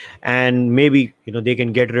 and maybe they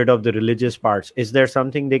can get rid of the religious parts? Is there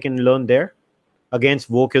something they can learn there against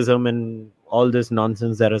wokeism and all this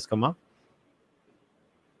nonsense that has come up?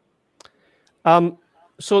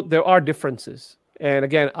 So there are differences. And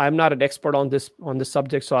again, I'm not an expert on this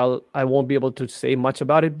subject, so I won't be able to say much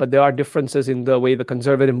about it. But there are differences in the way the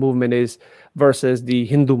conservative movement is versus the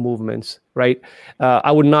Hindu movements, right?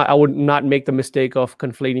 I would not make the mistake of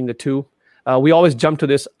conflating the two. We always jump to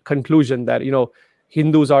this conclusion that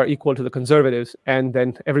Hindus are equal to the conservatives, and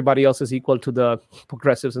then everybody else is equal to the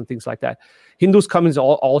progressives and things like that. Hindus come in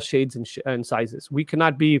all shades and sizes. We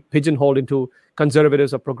cannot be pigeonholed into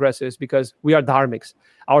conservatives or progressives because we are dharmics.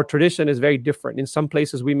 Our tradition is very different. In some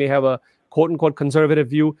places, we may have a quote-unquote conservative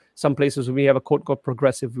view. Some places, we may have a quote-unquote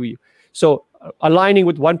progressive view. So aligning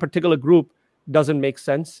with one particular group doesn't make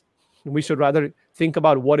sense. We should rather think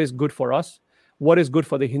about what is good for us, what is good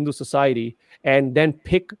for the Hindu society, and then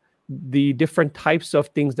pick the different types of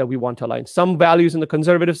things that we want to align. Some values on the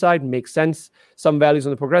conservative side make sense. Some values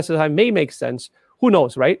on the progressive side may make sense. Who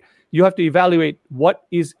knows, right? You have to evaluate what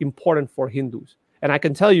is important for Hindus. And I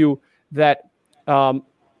can tell you that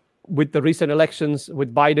with the recent elections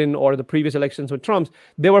with Biden or the previous elections with Trump,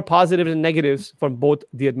 there were positives and negatives from both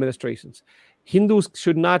the administrations. Hindus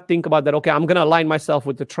should not think about that, okay, I'm going to align myself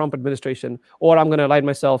with the Trump administration, or I'm going to align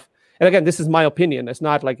myself. And again, this is my opinion. It's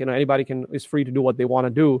not like, anybody is free to do what they want to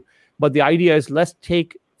do. But the idea is, let's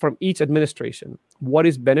take from each administration what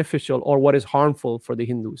is beneficial or what is harmful for the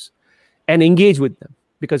Hindus and engage with them.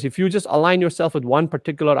 Because if you just align yourself with one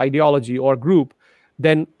particular ideology or group,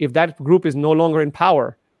 then if that group is no longer in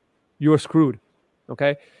power, you're screwed.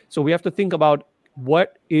 Okay? So we have to think about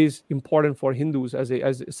what is important for Hindus as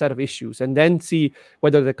a set of issues, and then see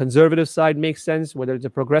whether the conservative side makes sense, whether the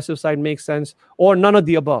progressive side makes sense, or none of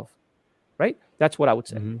the above. Right? That's what I would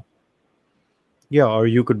say. Mm-hmm. Yeah, or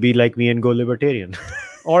you could be like me and go libertarian.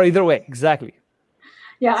 Or either way, exactly.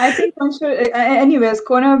 Yeah, I think I'm sure. Anyways,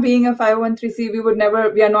 Kona being a 501(c),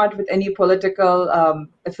 we are not with any political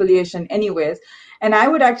affiliation, anyways. And I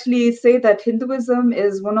would actually say that Hinduism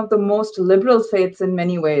is one of the most liberal faiths in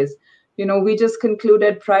many ways. We just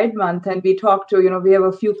concluded Pride Month, and we talked to, we have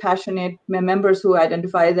a few passionate members who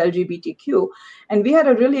identify as LGBTQ, and we had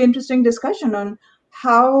a really interesting discussion on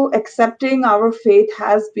how accepting our faith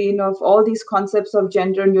has been of all these concepts of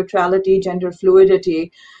gender neutrality, gender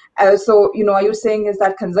fluidity. So, are you saying is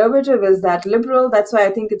that conservative, is that liberal? That's why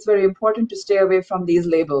I think it's very important to stay away from these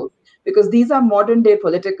labels, because these are modern day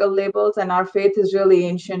political labels, and our faith is really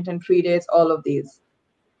ancient and predates all of these.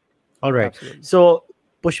 All right. Absolutely. So,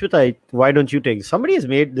 Pushpita, why don't you take? Somebody has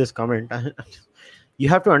made this comment. You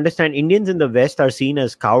have to understand, Indians in the West are seen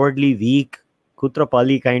as cowardly, weak,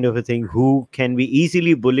 Kutrapali kind of a thing, who can be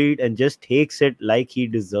easily bullied and just takes it like he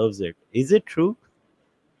deserves it. Is it true?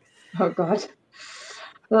 Oh, God.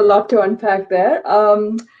 A lot to unpack there.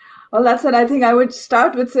 Well, that's it. I think I would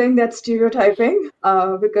start with saying that stereotyping,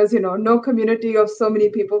 because, no community of so many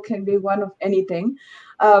people can be one of anything.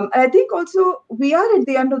 And I think also we are at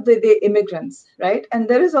the end of the day immigrants, right? And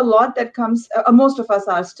there is a lot that comes, most of us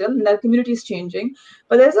are still, and that community is changing,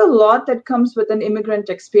 but there's a lot that comes with an immigrant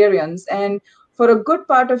experience. And for a good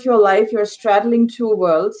part of your life, you're straddling two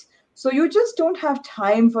worlds. So you just don't have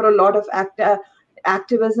time for a lot of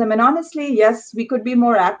activism. And honestly, yes, we could be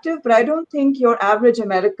more active, but I don't think your average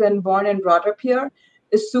American born and brought up here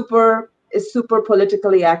is super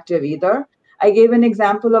politically active either. I gave an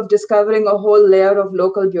example of discovering a whole layer of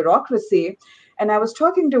local bureaucracy. And I was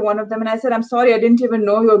talking to one of them and I said, I'm sorry, I didn't even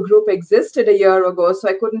know your group existed a year ago, so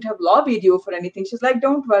I couldn't have lobbied you for anything. She's like,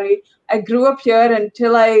 don't worry. I grew up here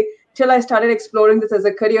until I started exploring this as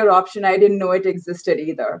a career option. I didn't know it existed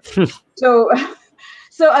either.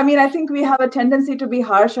 So, I mean, I think we have a tendency to be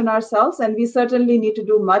harsh on ourselves, and we certainly need to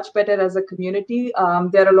do much better as a community.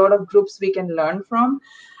 There are a lot of groups we can learn from.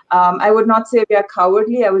 I would not say we are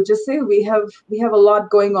cowardly. I would just say we have a lot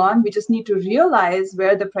going on. We just need to realize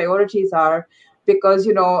where the priorities are, because,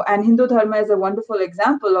 and Hindu Dharma is a wonderful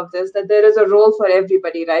example of this, that there is a role for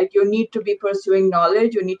everybody, right? You need to be pursuing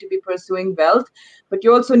knowledge, you need to be pursuing wealth, but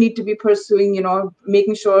you also need to be pursuing,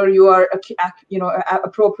 making sure you are,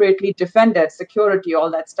 appropriately defended, security, all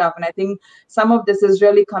that stuff. And I think some of this is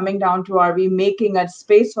really coming down to, are we making a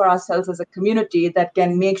space for ourselves as a community that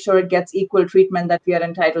can make sure it gets equal treatment that we are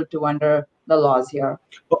entitled to under the laws here?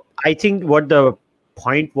 Well, I think what the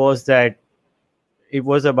point was, that it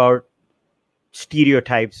was about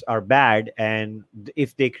stereotypes are bad, and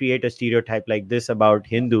if they create a stereotype like this about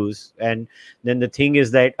Hindus, and then the thing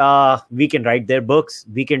is that we can write their books,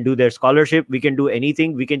 we can do their scholarship, we can do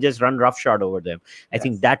anything, we can just run roughshod over them. I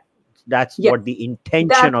think that's what the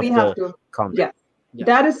intention of the comment.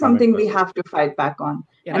 That is something we have to fight back on.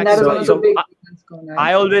 And that is one of the big things going on.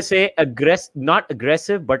 I always say not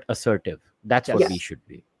aggressive but assertive. That's what we should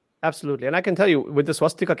be. Absolutely. And I can tell you, with the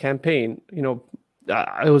Swastika campaign,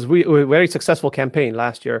 it was a very successful campaign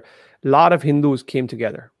last year. A lot of Hindus came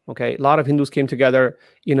together. Okay, a lot of Hindus came together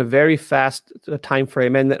in a very fast time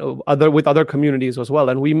frame, and with other communities as well.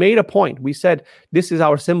 And we made a point. We said, this is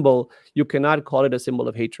our symbol. You cannot call it a symbol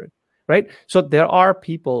of hatred, right? So there are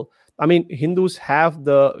people. I mean, Hindus have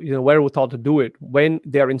the wherewithal to do it when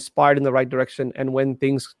they're inspired in the right direction and when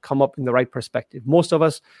things come up in the right perspective. Most of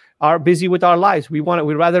us are busy with our lives. We'd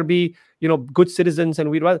rather be good citizens,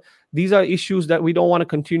 and these are issues that we don't want to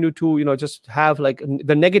continue to just have, like,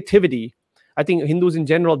 the negativity. I think Hindus in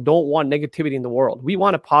general don't want negativity in the world. We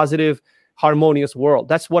want a positive, harmonious world.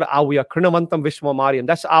 That's what we are. Krinamantam Vishwamaryam.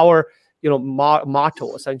 That's our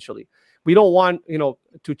motto, essentially. We don't want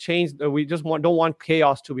to change. We just don't want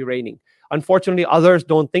chaos to be reigning. Unfortunately, others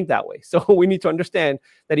don't think that way. So we need to understand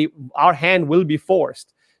that our hand will be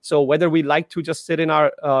forced. So whether we like to just sit in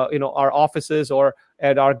our our offices or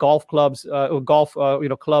at our golf clubs,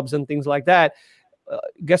 clubs and things like that,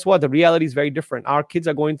 guess what? The reality is very different. Our kids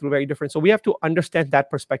are going through very different. So we have to understand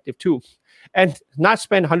that perspective too, and not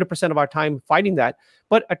spend 100% of our time fighting that,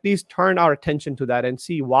 but at least turn our attention to that and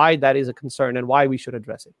see why that is a concern and why we should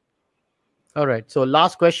address it. All right. So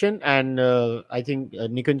last question, and I think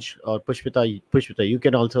Nikunj or Pushpita, you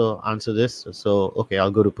can also answer this. So okay,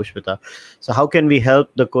 I'll go to Pushpita. So how can we help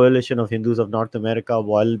the Coalition of Hindus of North America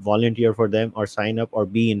while volunteer for them or sign up or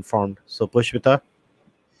be informed? So Pushpita.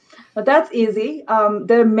 But that's easy.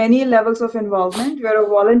 There are many levels of involvement. We are a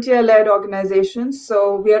volunteer led organization,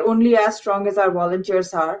 so we are only as strong as our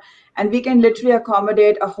volunteers are. And we can literally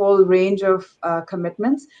accommodate a whole range of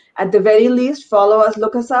commitments. At the very least, follow us,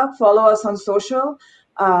 look us up, follow us on social,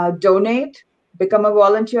 donate, become a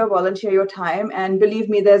volunteer, volunteer your time. And believe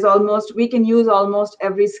me, we can use almost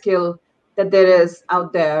every skill that there is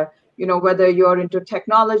out there, whether you're into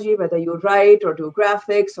technology, whether you write or do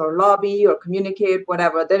graphics or lobby or communicate,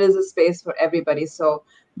 whatever, there is a space for everybody. So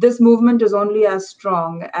this movement is only as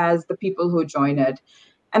strong as the people who join it.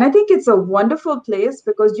 And I think it's a wonderful place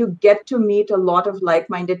because you get to meet a lot of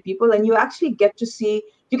like-minded people, and you actually get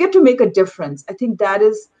to make a difference. I think that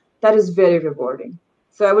is very rewarding.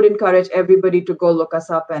 So I would encourage everybody to go look us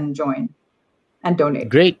up and join and donate.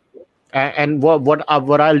 Great. And what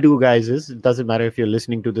I'll do, guys, is it doesn't matter if you're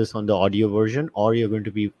listening to this on the audio version or you're going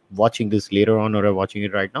to be watching this later on or are watching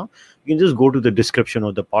it right now. You can just go to the description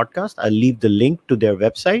of the podcast. I'll leave the link to their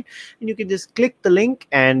website, and you can just click the link,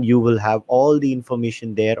 and you will have all the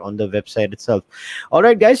information there on the website itself. All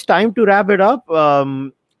right, guys, time to wrap it up.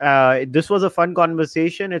 This was a fun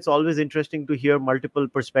conversation. It's always interesting to hear multiple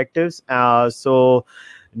perspectives. So,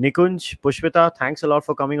 Nikunj, Pushpita, thanks a lot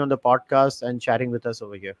for coming on the podcast and chatting with us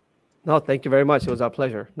over here. No, thank you very much. It was our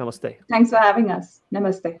pleasure. Namaste. Thanks for having us.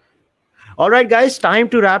 Namaste. All right, guys, time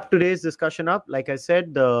to wrap today's discussion up. Like I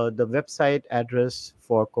said, the website address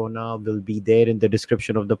for Kona will be there in the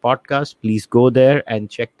description of the podcast. Please go there and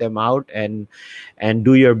check them out and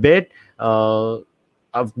do your bit.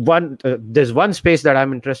 There's one space that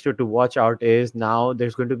I'm interested to watch out is now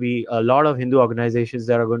there's going to be a lot of Hindu organizations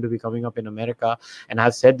that are going to be coming up in America, and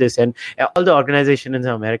I've said this, and all the organizations in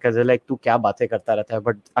America, they're like, "Tu kya baatein karta rehta hai?"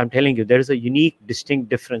 But I'm telling you, there is a unique, distinct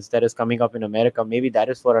difference that is coming up in America. Maybe that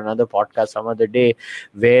is for another podcast some other day,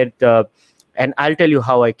 and I'll tell you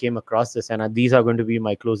how I came across this, and these are going to be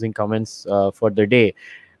my closing comments for the day.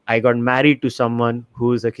 I got married to someone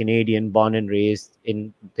who is a Canadian, born and raised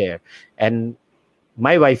in there, and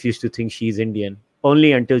my wife used to think she's Indian.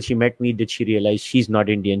 Only until she met me did she realize she's not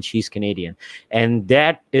Indian, she's Canadian. And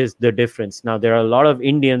that is the difference. Now, there are a lot of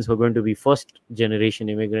Indians who are going to be first generation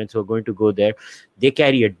immigrants who are going to go there. They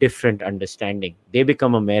carry a different understanding. They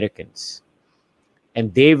become Americans.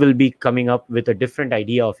 And they will be coming up with a different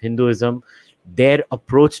idea of Hinduism. Their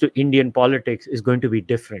approach to Indian politics is going to be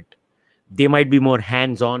different. They might be more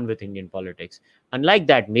hands-on with Indian politics. Unlike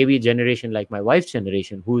that, maybe a generation like my wife's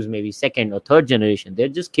generation, who's maybe second or third generation, they're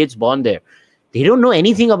just kids born there. They don't know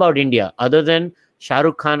anything about India other than Shah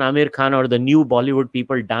Rukh Khan, Amir Khan, or the new Bollywood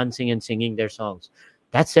people dancing and singing their songs.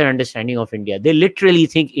 That's their understanding of India. They literally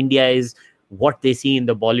think India is what they see in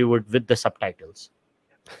the Bollywood with the subtitles.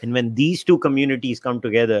 And when these two communities come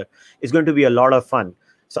together, it's going to be a lot of fun.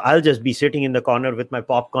 So I'll just be sitting in the corner with my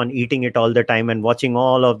popcorn, eating it all the time and watching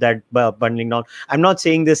all of that bundling down. I'm not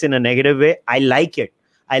saying this in a negative way. I like it.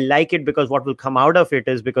 I like it because what will come out of it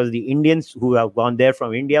is because the Indians who have gone there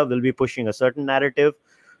from India will be pushing a certain narrative.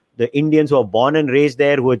 The Indians who are born and raised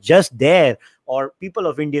there, who are just there, or people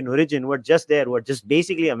of Indian origin who are just there, who are just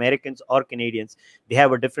basically Americans or Canadians, they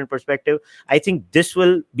have a different perspective. I think this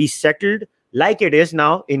will be settled like it is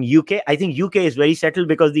now in UK. I think UK is very settled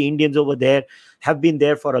because the Indians over there have been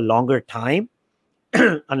there for a longer time,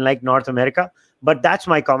 unlike North America. But that's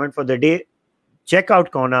my comment for the day. Check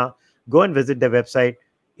out Kona. Go and visit their website.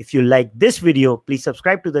 If you like this video, please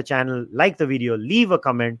subscribe to the channel, like the video, leave a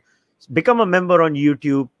comment, become a member on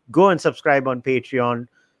YouTube, go and subscribe on Patreon,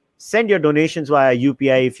 send your donations via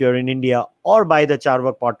UPI if you're in India, or buy the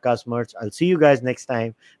Charvak podcast merch. I'll see you guys next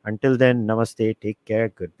time. Until then, namaste, take care,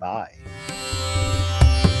 goodbye.